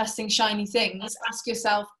your interesting shiny things, ask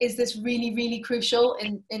yourself, is this really, really crucial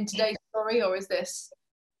in today's story, or is this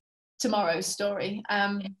tomorrow's story?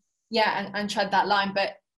 And tread that line,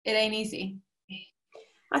 but it ain't easy.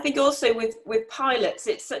 I think also with pilots,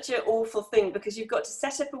 it's such an awful thing, because you've got to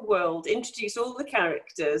set up a world, introduce all the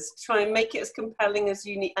characters, try and make it as compelling as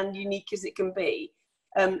unique as it can be.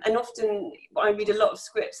 And often I read a lot of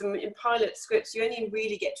scripts, and in pilot scripts, you only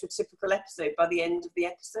really get to a typical episode by the end of the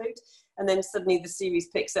episode, and then suddenly the series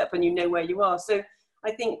picks up and you know where you are. So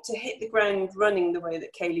I think to hit the ground running the way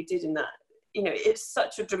that Kaylee did in that, it's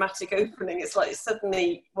such a dramatic opening. It's like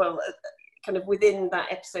suddenly, kind of within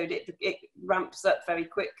that episode, it ramps up very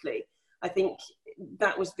quickly. I think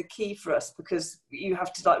that was the key for us, because you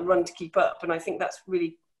have to like run to keep up, and I think that's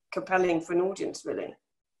really compelling for an audience, really.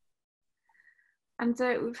 And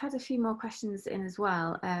we've had a few more questions in as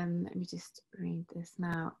well. Let me just read this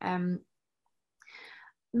now.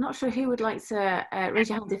 I'm not sure who would like to raise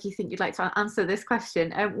your hand if you think you'd like to answer this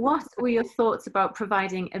question. What were your thoughts about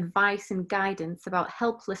providing advice and guidance about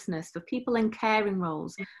helplessness for people in caring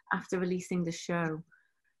roles after releasing the show?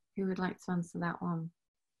 Who would like to answer that one?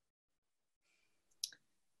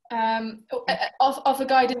 Offer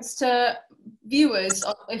guidance to viewers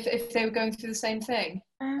if they were going through the same thing.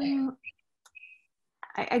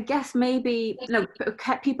 I guess maybe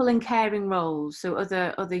people in caring roles, so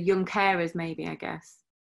other young carers, maybe. I guess.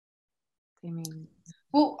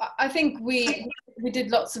 Well, I think we did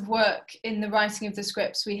lots of work in the writing of the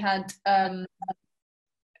scripts. We had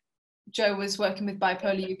Joe was working with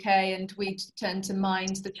Bipolar UK, and we turned to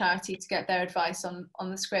Mind, the charity, to get their advice on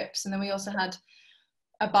the scripts. And then we also had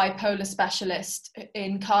a bipolar specialist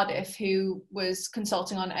in Cardiff who was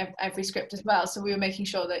consulting on every script as well. So we were making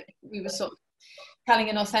sure that we were sort of telling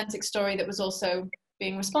an authentic story that was also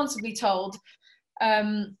being responsibly told.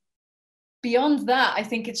 Beyond that, I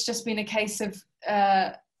think it's just been a case of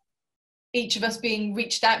each of us being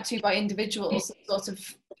reached out to by individuals, sort of,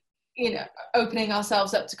 opening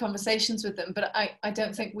ourselves up to conversations with them. But I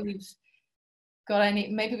don't think we've got any,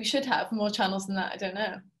 maybe we should have more channels than that, I don't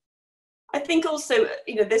know. I think also,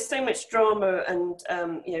 there's so much drama and,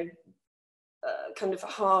 kind of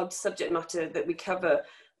hard subject matter that we cover.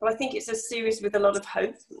 But I think it's a series with a lot of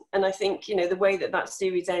hope. And I think, the way that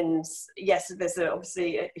series ends, yes, there's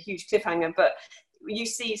obviously a huge cliffhanger, but you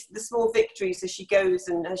see the small victories as she goes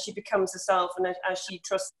and as she becomes herself, and as she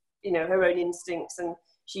trusts, her own instincts, and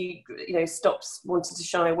she, stops wanting to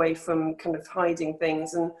shy away from kind of hiding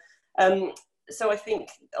things. And so I think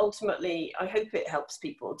ultimately, I hope it helps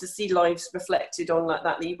people to see lives reflected on like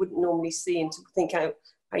that you wouldn't normally see, and to think out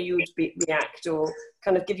how you would react, or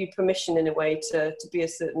kind of give you permission in a way to be a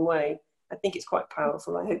certain way. I think it's quite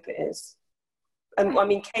powerful. I hope it is. I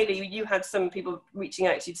mean, Kaylee, you had some people reaching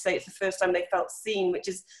out to you to say it's the first time they felt seen, which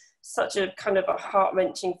is such a kind of a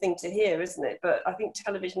heart-wrenching thing to hear, isn't it? But I think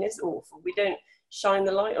television is awful. We don't shine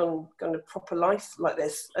the light on kind of proper life like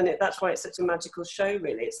this. And that's why it's such a magical show,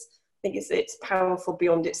 really. I think it's powerful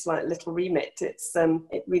beyond its like little remit.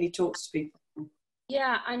 It really talks to people.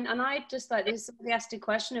 Yeah, and I just like, there's somebody asked a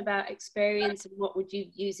question about experience and what would you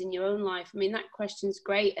use in your own life. I mean, that question's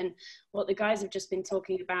great, and what the guys have just been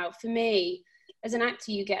talking about. For me, as an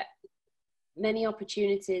actor, you get many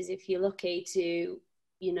opportunities if you're lucky to,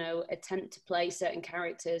 attempt to play certain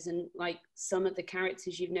characters, and like some of the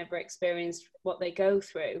characters you've never experienced what they go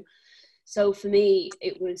through. So for me,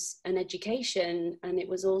 it was an education, and it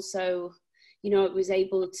was also, it was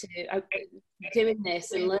able to, doing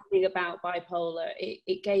this and learning about bipolar,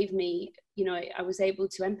 it gave me, I was able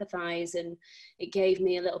to empathize, and it gave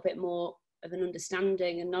me a little bit more of an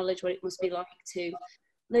understanding and knowledge what it must be like to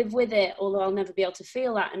live with it, although I'll never be able to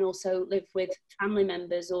feel that, and also live with family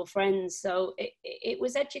members or friends. So it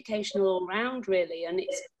was educational all round, really, and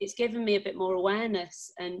it's given me a bit more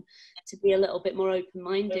awareness and to be a little bit more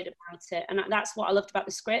open-minded about it. And that's what I loved about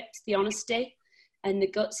the script, the honesty and the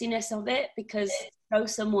gutsiness of it, because go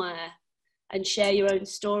somewhere and share your own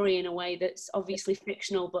story in a way that's obviously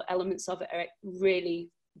fictional, but elements of it are really,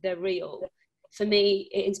 they're real. For me,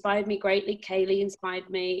 it inspired me greatly. Kaylee inspired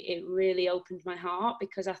me. It really opened my heart,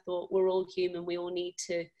 because I thought we're all human. We all need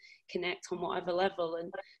to connect on whatever level.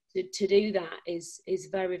 And to do that is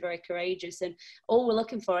very, very courageous. And all we're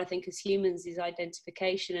looking for, I think, as humans is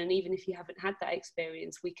identification. And even if you haven't had that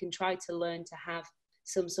experience, we can try to learn to have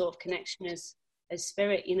some sort of connection as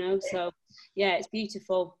spirit, So yeah, it's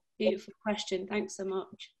beautiful. Beautiful question. Thanks so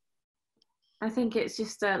much. I think it's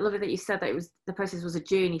just lovely that you said that the process was a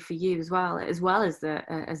journey for you as well as the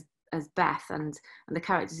as Beth and the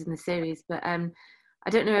characters in the series. But I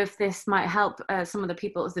don't know if this might help some of the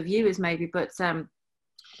people as the viewers maybe. But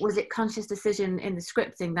was it conscious decision in the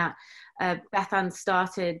scripting that Beth Ann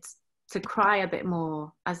started to cry a bit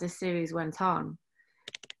more as the series went on?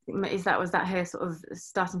 Was that her sort of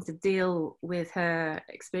starting to deal with her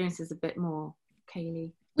experiences a bit more,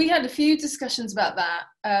 Kaylee? We had a few discussions about that,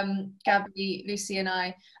 Gabby, Lucy and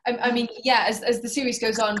I. I mean, yeah, as the series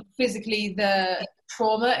goes on, physically the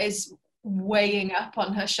trauma is weighing up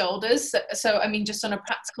on her shoulders. So, I mean, just on a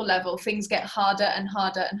practical level, things get harder and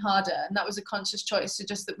harder and harder. And that was a conscious choice. So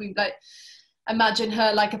just that we imagine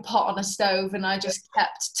her like a pot on a stove, and I just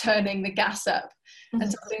kept turning the gas up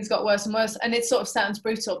until things got worse and worse. And it sort of sounds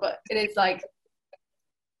brutal, but it is like,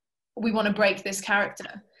 we want to break this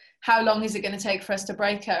character. How long is it going to take for us to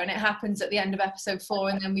break her? And it happens at the end of episode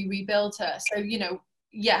 4, and then we rebuild her. So,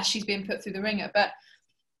 yeah, she's being put through the ringer. But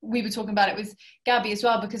we were talking about it with Gabby as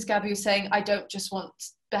well, because Gabby was saying, I don't just want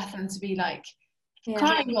Beth Ann to be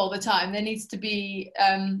crying all the time. There needs to be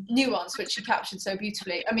nuance, which she captured so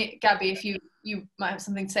beautifully. I mean, Gabby, if you might have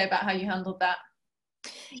something to say about how you handled that.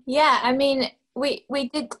 Yeah, I mean, we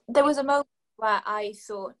did. There was a moment where I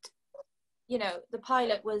thought, the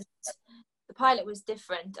pilot was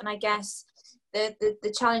different, and I guess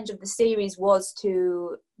the challenge of the series was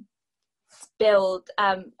to build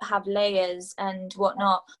have layers and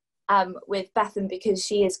whatnot with Beth Ann, because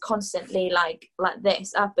she is constantly like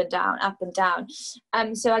this, up and down.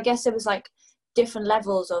 So I guess it was like different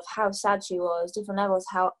levels of how sad she was, different levels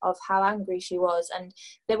of how angry she was, and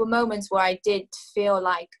there were moments where I did feel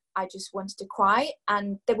like I just wanted to cry,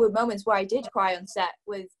 and there were moments where I did cry on set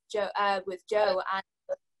with Joe and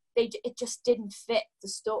it just didn't fit the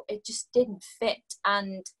story. It just didn't fit.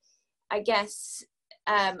 And I guess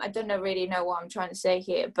I don't really know what I'm trying to say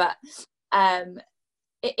here, but I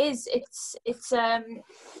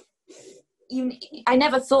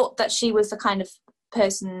never thought that she was the kind of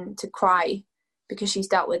person to cry, because she's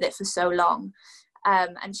dealt with it for so long,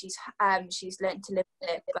 and she's learned to live with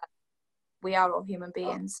it. But we are all human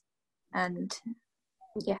beings, and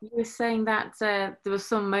yeah. You were saying that there were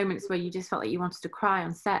some moments where you just felt like you wanted to cry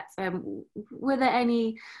on set. Were there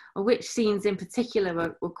any, or which scenes in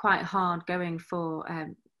particular were quite hard going for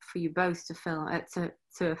you both to film? To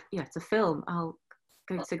film. I'll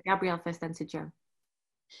go to Gabrielle first, then to Jo.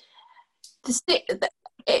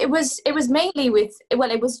 It was mainly with,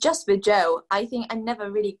 well, it was just with Jo. I think I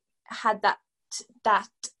never really had that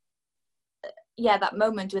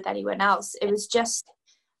moment with anyone else. It was just,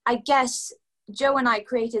 I guess, Jo and I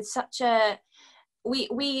created such a, we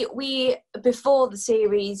before the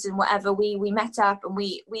series and whatever, we met up and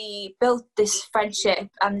we built this friendship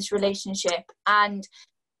and this relationship, and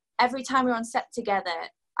every time we were on set together,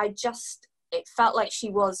 it felt like she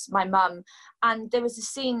was my mum. And there was a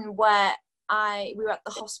scene where we were at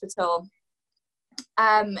the hospital,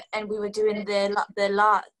 and we were doing the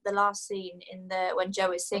last scene when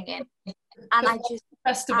Jo is singing, and I just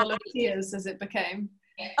Festival of Tears, as it became.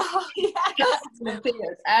 Oh yeah, Festival of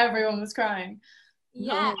Tears. Everyone was crying.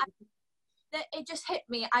 Yeah, it just hit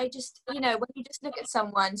me. I just, when you just look at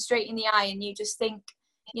someone straight in the eye and you just think,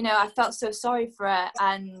 I felt so sorry for her,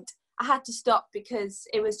 and I had to stop because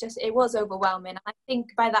it was overwhelming. I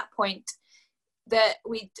think by that point that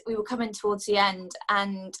we were coming towards the end,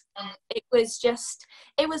 and it was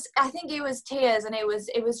I think it was tears, and it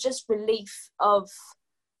was just relief of,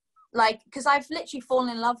 like, because I've literally fallen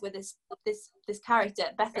in love with this character,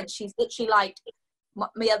 Beth Ann. She's literally like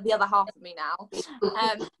the other half of me now.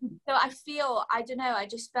 So I feel, I don't know, I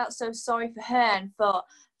just felt so sorry for her and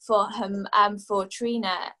for him, for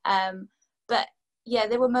Trina. But yeah,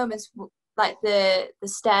 there were moments like the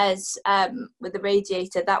stairs with the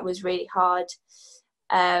radiator, that was really hard.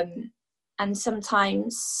 And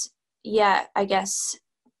sometimes, yeah, I guess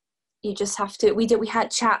you just have to, we had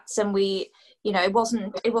chats, and we, you know, it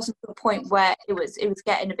wasn't to a point where it was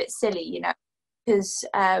getting a bit silly, you know, because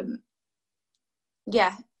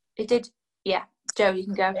yeah, it did. Yeah, Jo, you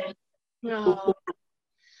can go.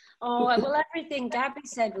 Oh, well, everything Gabby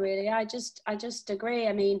said, really. I just agree.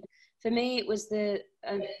 I mean, for me, it was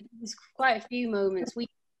quite a few moments.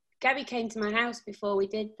 Gabby came to my house before we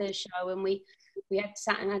did the show, and we had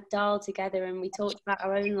sat and had Dahl together, and we talked about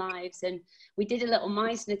our own lives, and we did a little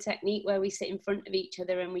Meisner technique where we sit in front of each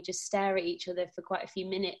other and we just stare at each other for quite a few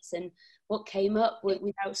minutes, and what came up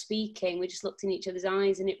without speaking, we just looked in each other's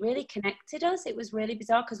eyes, and it really connected us. It was really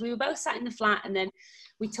bizarre because we were both sat in the flat, and then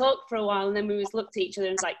we talked for a while, and then we just looked at each other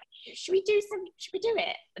and was like, should we do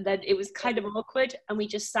it? And then it was kind of awkward, and we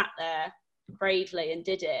just sat there bravely and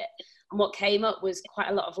did it. And what came up was quite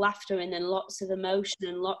a lot of laughter, and then lots of emotion,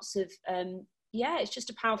 and lots of yeah, it's just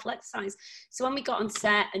a powerful exercise. So when we got on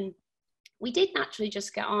set, and we did naturally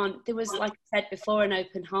just get on, there was, like I said before, an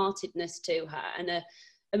open-heartedness to her, and a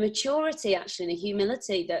maturity, actually, and a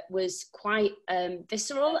humility that was quite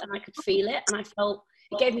visceral, and I could feel it, and I felt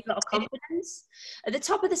it gave me a lot of confidence. At the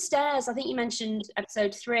top of the stairs, I think you mentioned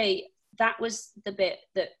episode 3, that was the bit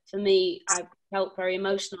that, for me, I felt very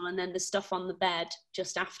emotional, and then the stuff on the bed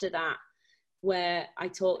just after that, where I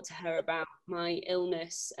talked to her about my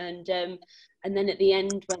illness, and then at the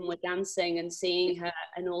end when we're dancing and seeing her,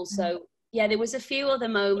 and also, yeah, there was a few other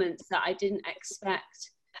moments that I didn't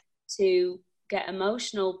expect to get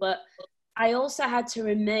emotional, but I also had to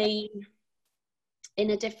remain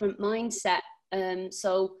in a different mindset.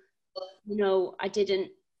 So, you know,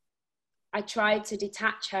 I tried to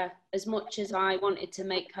detach her as much as I wanted to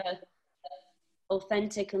make her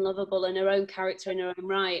authentic and lovable and her own character in her own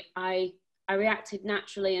right. I reacted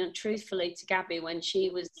naturally and truthfully to Gabby when she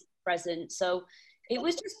was present. So it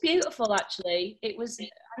was just beautiful, actually. It was,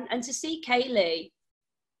 and to see Kaylee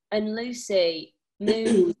and Lucy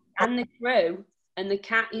move, and the crew and the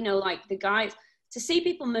cat, you know, like the guys, to see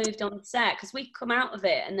people moved on set, because we'd come out of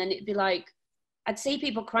it and then it'd be like, I'd see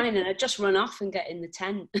people crying and I'd just run off and get in the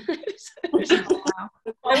tent. I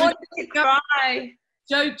wanted to cry.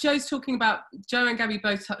 Jo's talking about, Jo and Gabby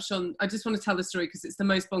both touched on, I just want to tell the story because it's the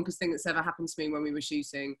most bonkers thing that's ever happened to me when we were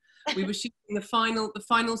shooting. We were shooting the final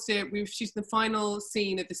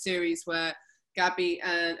scene of the series where Gabby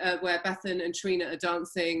and where Bethan and Trina are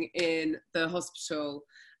dancing in the hospital,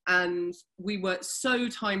 and we were so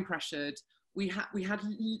time pressured. We had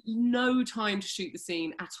no time to shoot the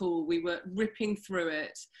scene at all. We were ripping through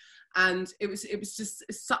it, and it was just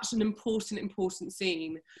such an important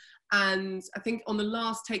scene. And I think on the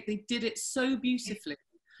last take, they did it so beautifully.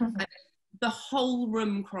 And the whole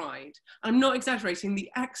room cried. I'm not exaggerating, the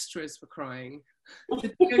extras were crying.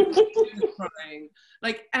 The were crying.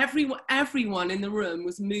 Like everyone in the room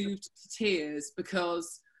was moved to tears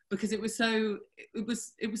because it was so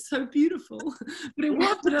beautiful. But it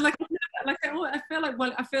was, but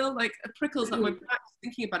I feel like it prickles up my back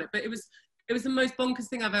thinking about it. But it was the most bonkers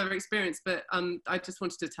thing I've ever experienced. But I just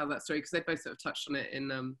wanted to tell that story because they both sort of touched on it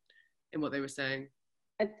in what they were saying.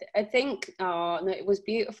 I think, oh no, it was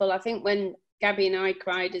beautiful. I think when Gabby and I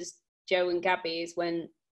cried as Jo and Gabby is when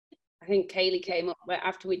I think Kaylee came up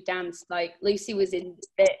after we danced. Like Lucy was in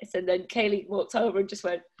bits, and then Kaylee walked over and just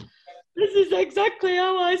went, "This is exactly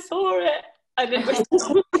how I saw it." And then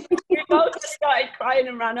we both just started crying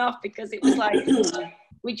and ran off because it was like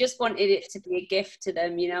we just wanted it to be a gift to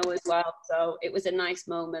them, you know, as well. So it was a nice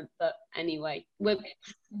moment. But anyway, we're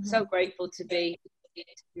so grateful to be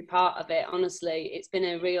part of it. Honestly, it's been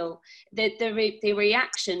a real the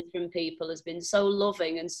reaction from people has been so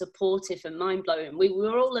loving and supportive and mind-blowing. We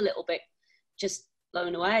were all a little bit just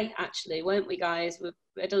blown away, actually, weren't we, guys? We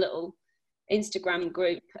had a little Instagram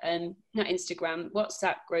group,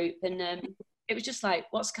 WhatsApp group, and it was just like,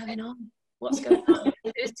 what's going on?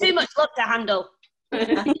 It was too much love to handle.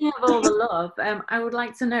 Speaking of all the love, I would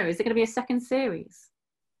like to know, is it going to be a second series?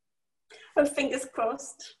 Oh, fingers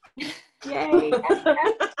crossed. Yay!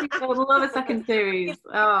 I would love a second series.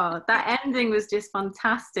 Oh, that ending was just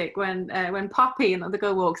fantastic when Poppy and the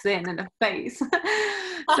girl walks in and her face.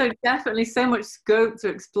 So definitely so much scope to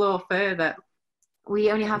explore further.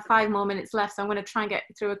 We only have 5 more minutes left, so I'm going to try and get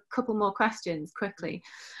through a couple more questions quickly.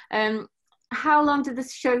 How long did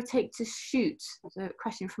this show take to shoot? That's a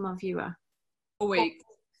question from our viewer. 4 weeks.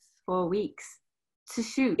 4 weeks. to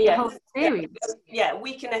shoot the whole series? Yeah, a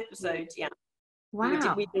week an episode, yeah.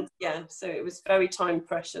 Wow. We did, yeah, so it was very time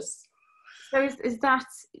precious. So is that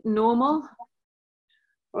normal?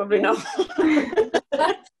 Probably not.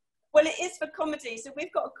 Well, it is for comedy, so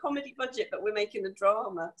we've got a comedy budget, but we're making a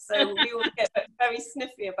drama, so we all get very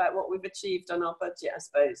sniffy about what we've achieved on our budget, I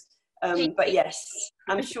suppose. But yes,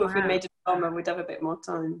 I'm sure if we made a drama, we'd have a bit more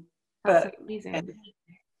time. That's amazing.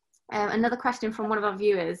 Another question from one of our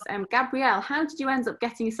viewers. Gabrielle, how did you end up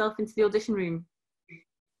getting yourself into the audition room?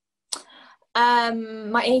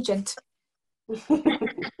 My agent. Okay.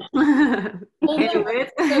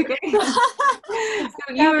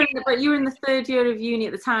 So you were in the third year of uni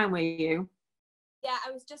at the time, were you? Yeah,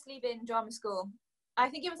 I was just leaving drama school. I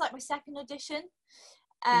think it was like my second audition.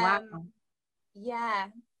 Wow. Yeah,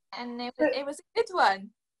 and it was a good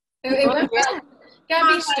one. It went well.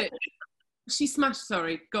 Gabby Smashed it. She smashed.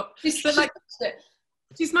 Sorry, She smashed it.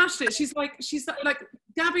 She smashed it. She's like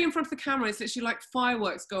Gabby in front of the camera. It's literally like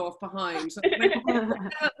fireworks go off behind.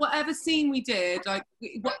 Whatever scene we did, like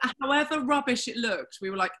however rubbish it looked, we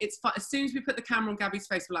were like, it's fine. As soon as we put the camera on Gabby's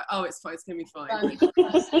face, we're like, oh, it's fine. It's gonna be fine.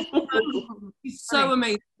 She's so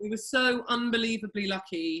amazing. We were so unbelievably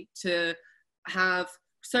lucky to have.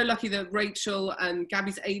 So lucky that Rachel and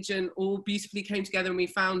Gabby's agent all beautifully came together and we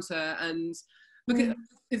found her. And because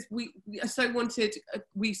we so wanted a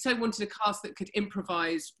cast that could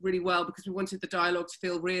improvise really well, because we wanted the dialogue to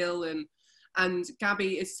feel real, and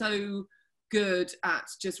Gabby is so good at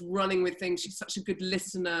just running with things. She's such a good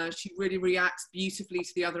listener. She really reacts beautifully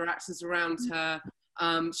to the other actors around her.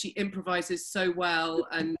 She improvises so well,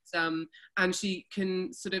 and she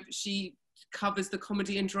can she covers the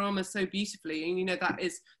comedy and drama so beautifully, and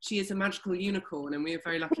she is a magical unicorn, and we are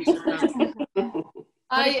very lucky to have.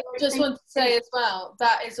 I just want to say as well,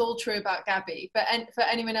 that is all true about Gabby, but for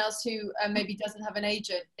anyone else who maybe doesn't have an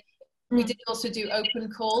agent, we did also do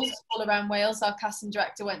open calls all around Wales. Our casting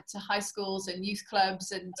director went to high schools and youth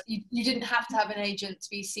clubs, and you didn't have to have an agent to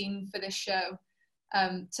be seen for this show.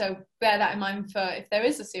 So bear that in mind for if there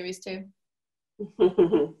is a series 2.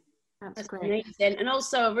 That's great. Amazing. And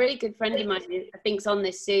also a really good friend of mine, I think's on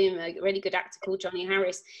this Zoom, a really good actor called Johnny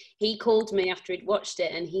Harris. He called me after he'd watched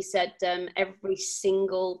it, and he said every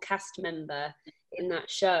single cast member in that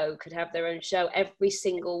show could have their own show. Every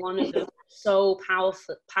single one of them so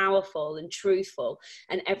powerful and truthful,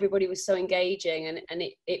 and everybody was so engaging, and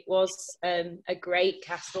it was a great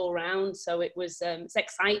cast all round. So it was it's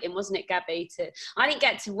exciting, wasn't it, Gabby? I didn't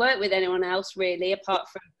get to work with anyone else really apart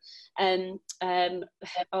from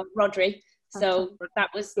Rodri, so that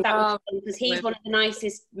was because he's one of the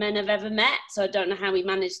nicest men I've ever met, so I don't know how he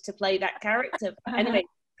managed to play that character, but anyway,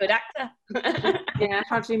 good actor. Yeah,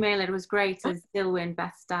 Rodri Maylard was great as Dilwyn,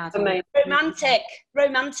 Beth's dad.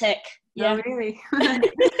 Romantic. Yeah. Oh, really? I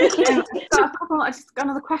just got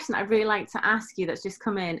another question I'd really like to ask you that's just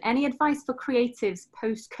come in. Any advice for creatives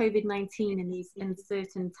post COVID-19 in these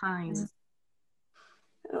uncertain times?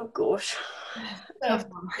 Oh gosh.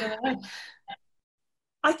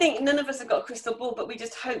 I think none of us have got a crystal ball, but we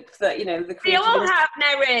just hope that, the We all have,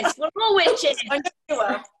 Nerys. We're all witches. I know you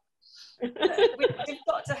are. We've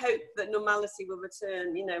got to hope that normality will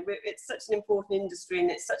return. It's such an important industry,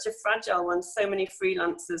 and it's such a fragile one. So many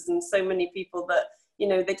freelancers and so many people that,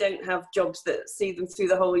 they don't have jobs that see them through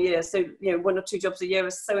the whole year. So, 1 or 2 jobs a year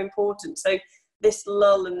is so important. So this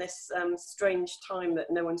lull and this strange time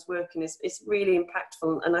that no one's working is really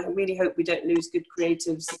impactful, and I really hope we don't lose good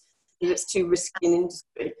creatives if it's too risky an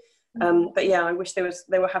industry. But yeah, I wish there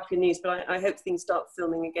were happier news, but I hope things start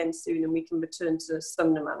filming again soon and we can return to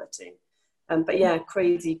some normality. But yeah,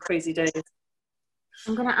 crazy days.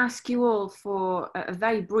 I'm going to ask you all for a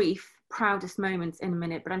very brief proudest moments in a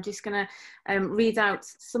minute, but I'm just going to read out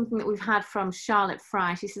something that we've had from Charlotte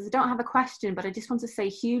Fry. She says, I don't have a question, but I just want to say a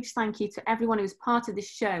huge thank you to everyone who's part of this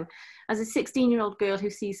show. As a 16-year-old girl who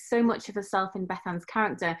sees so much of herself in Bethan's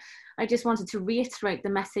character, I just wanted to reiterate the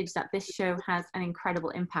message that this show has an incredible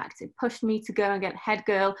impact. It pushed me to go and get head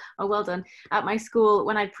girl, oh well done, at my school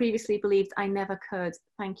when I previously believed I never could.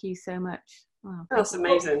 Thank you so much. Wow. That's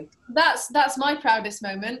amazing. That's my proudest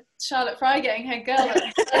moment. Charlotte Fry getting head girl.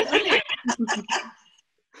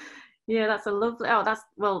 Yeah, that's a lovely.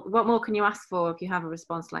 What more can you ask for if you have a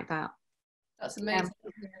response like that? That's amazing.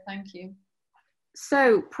 Thank you.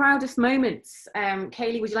 So, proudest moments.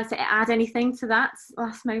 Kaylee, would you like to add anything to that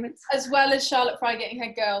last moment? As well as Charlotte Fry getting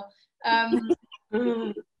head girl.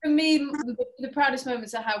 For me, the proudest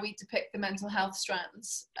moments are how we depict the mental health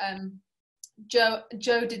strands. Joe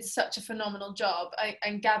did such a phenomenal job,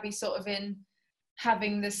 and Gabby sort of in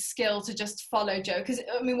having the skill to just follow Joe, because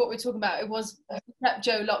I mean what we're talking about, it was kept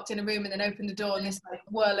Joe locked in a room and then opened the door and this like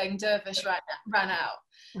whirling dervish ran out,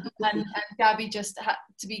 and Gabby just had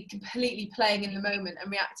to be completely playing in the moment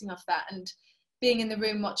and reacting off that, and being in the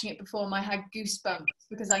room watching it before, I had goosebumps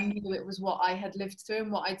because I knew it was what I had lived through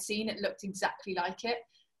and what I'd seen. It looked exactly like it,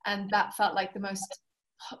 and that felt like the most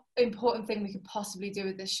important thing we could possibly do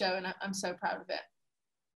with this show, and I'm so proud of it.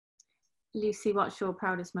 Lucy, what's your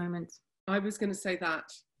proudest moment? I was going to say that.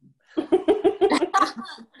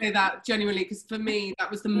 Say that genuinely, because for me that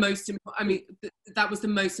was the most important. I mean, that was the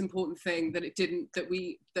most important thing, that it didn't, that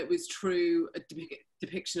was true a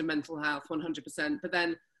depiction of mental health, 100%. But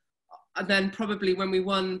then probably when we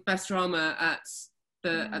won Best Drama at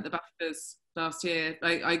the BAFTAs last year,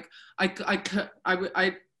 I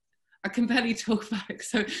can barely talk about it.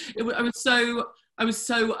 So I was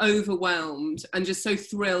so overwhelmed and just so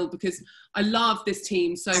thrilled, because I love this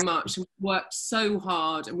team so much and worked so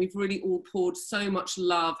hard, and we've really all poured so much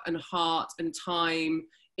love and heart and time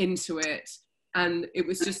into it. And it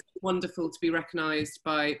was just wonderful to be recognised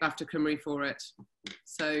by BAFTA Cymru for it.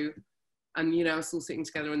 So, and you know, us all sitting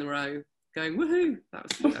together in the row going, woohoo! That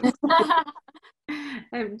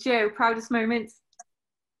was Joe, proudest moment?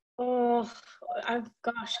 Oh,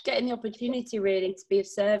 gosh, getting the opportunity really to be of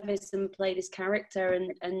service and play this character,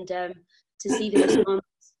 and to see the response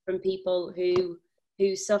from people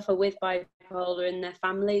who suffer with bipolar and their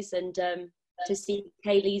families, and to see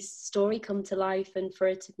Kaylee's story come to life and for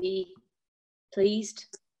her to be pleased.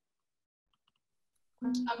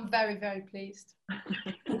 I'm very, very pleased.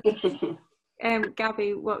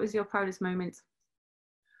 Gabby, what was your proudest moment?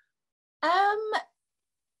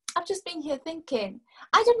 I've just been here thinking.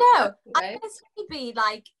 I don't know. I guess maybe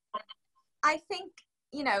like, I think,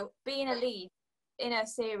 you know, being a lead in a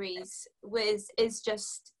series is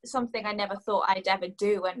just something I never thought I'd ever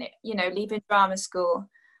do. And you know, leaving drama school,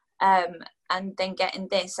 and then getting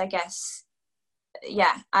this, I guess,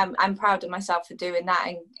 yeah, I'm proud of myself for doing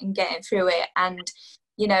that and getting through it. And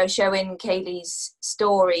you know, showing Kaylee's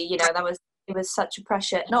story, you know, it was such a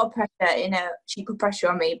pressure, not a pressure in a she put pressure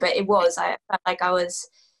on me, but it was. I felt like I was,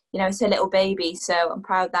 you know, it's a little baby, so I'm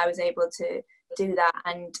proud that I was able to do that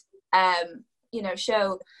and, you know,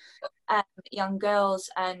 show young girls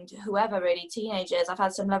and whoever, really, teenagers. I've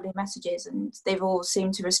had some lovely messages and they've all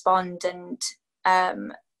seemed to respond and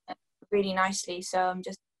really nicely, so I'm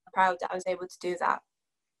just proud that I was able to do that.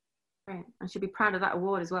 Great. I should be proud of that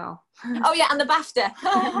award as well. Oh yeah, and the BAFTA.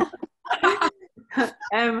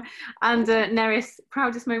 And Nerys,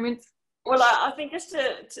 proudest moment? Well, I think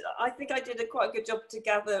I think I did quite a good job to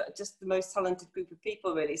gather just the most talented group of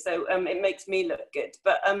people, really. So it makes me look good.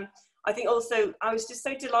 But I think also I was just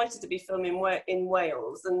so delighted to be filming in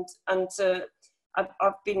Wales, and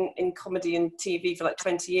I've been in comedy and TV for like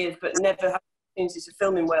 20 years, but never had the opportunity to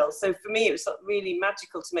film in Wales. So for me, it was really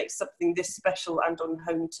magical to make something this special and on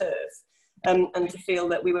home turf, and to feel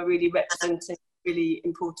that we were really representing a really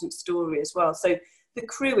important story as well. So the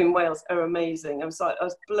crew in Wales are amazing. I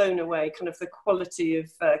was blown away, kind of the quality of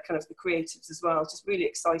kind of the creatives as well. Just really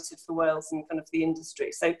excited for Wales and kind of the industry.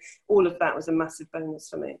 So all of that was a massive bonus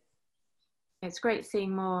for me. It's great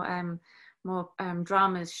seeing more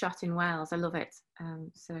dramas shot in Wales. I love it.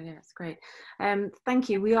 So yeah, it's great. Thank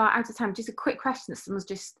you. We are out of time. Just a quick question that someone's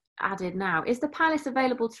just added now. Is the pilot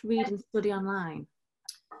available to read and study online?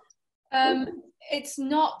 It's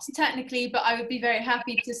not technically, but I would be very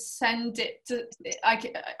happy to send it to.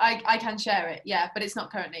 I can share it, yeah, but it's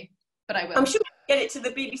not currently. But I will. I'm sure we can get it to the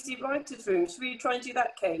BBC Writers' Room. Should we try and do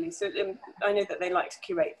that, Kaylee? So I know that they like to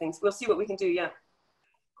curate things. We'll see what we can do. Yeah.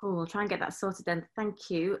 Cool, we'll try and get that sorted then. Thank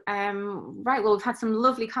you. Right, well, we've had some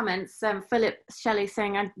lovely comments. Philip Shelley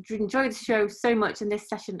saying, I enjoyed the show so much and this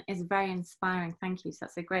session is very inspiring. Thank you. So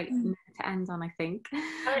that's a great note to end on, I think.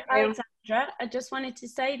 Alexandra, I just wanted to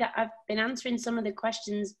say that I've been answering some of the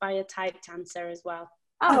questions by a typed answer as well.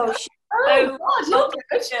 Oh,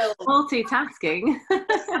 multitasking.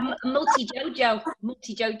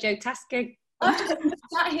 Multi-Jojo tasking. I'm just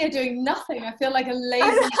sat here doing nothing. I feel like a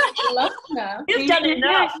lazy lump now. You've done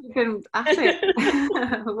enough. That's it.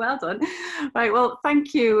 Well done. Right, well,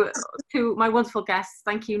 thank you to my wonderful guests.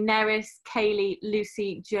 Thank you, Nerys, Kaylee,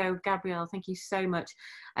 Lucy, Joe, Gabrielle. Thank you so much.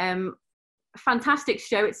 Fantastic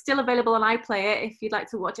show. It's still available on iPlayer if you'd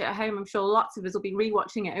like to watch it at home. I'm sure lots of us will be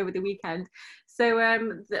rewatching it over the weekend. So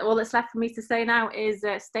all that's left for me to say now is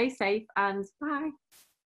stay safe and bye.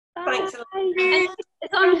 Thanks.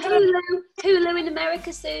 It's on Hulu in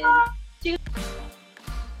America soon.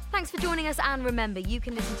 Thanks for joining us, and remember, you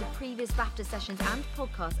can listen to previous BAFTA sessions and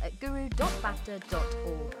podcasts at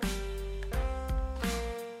guru.bafta.org.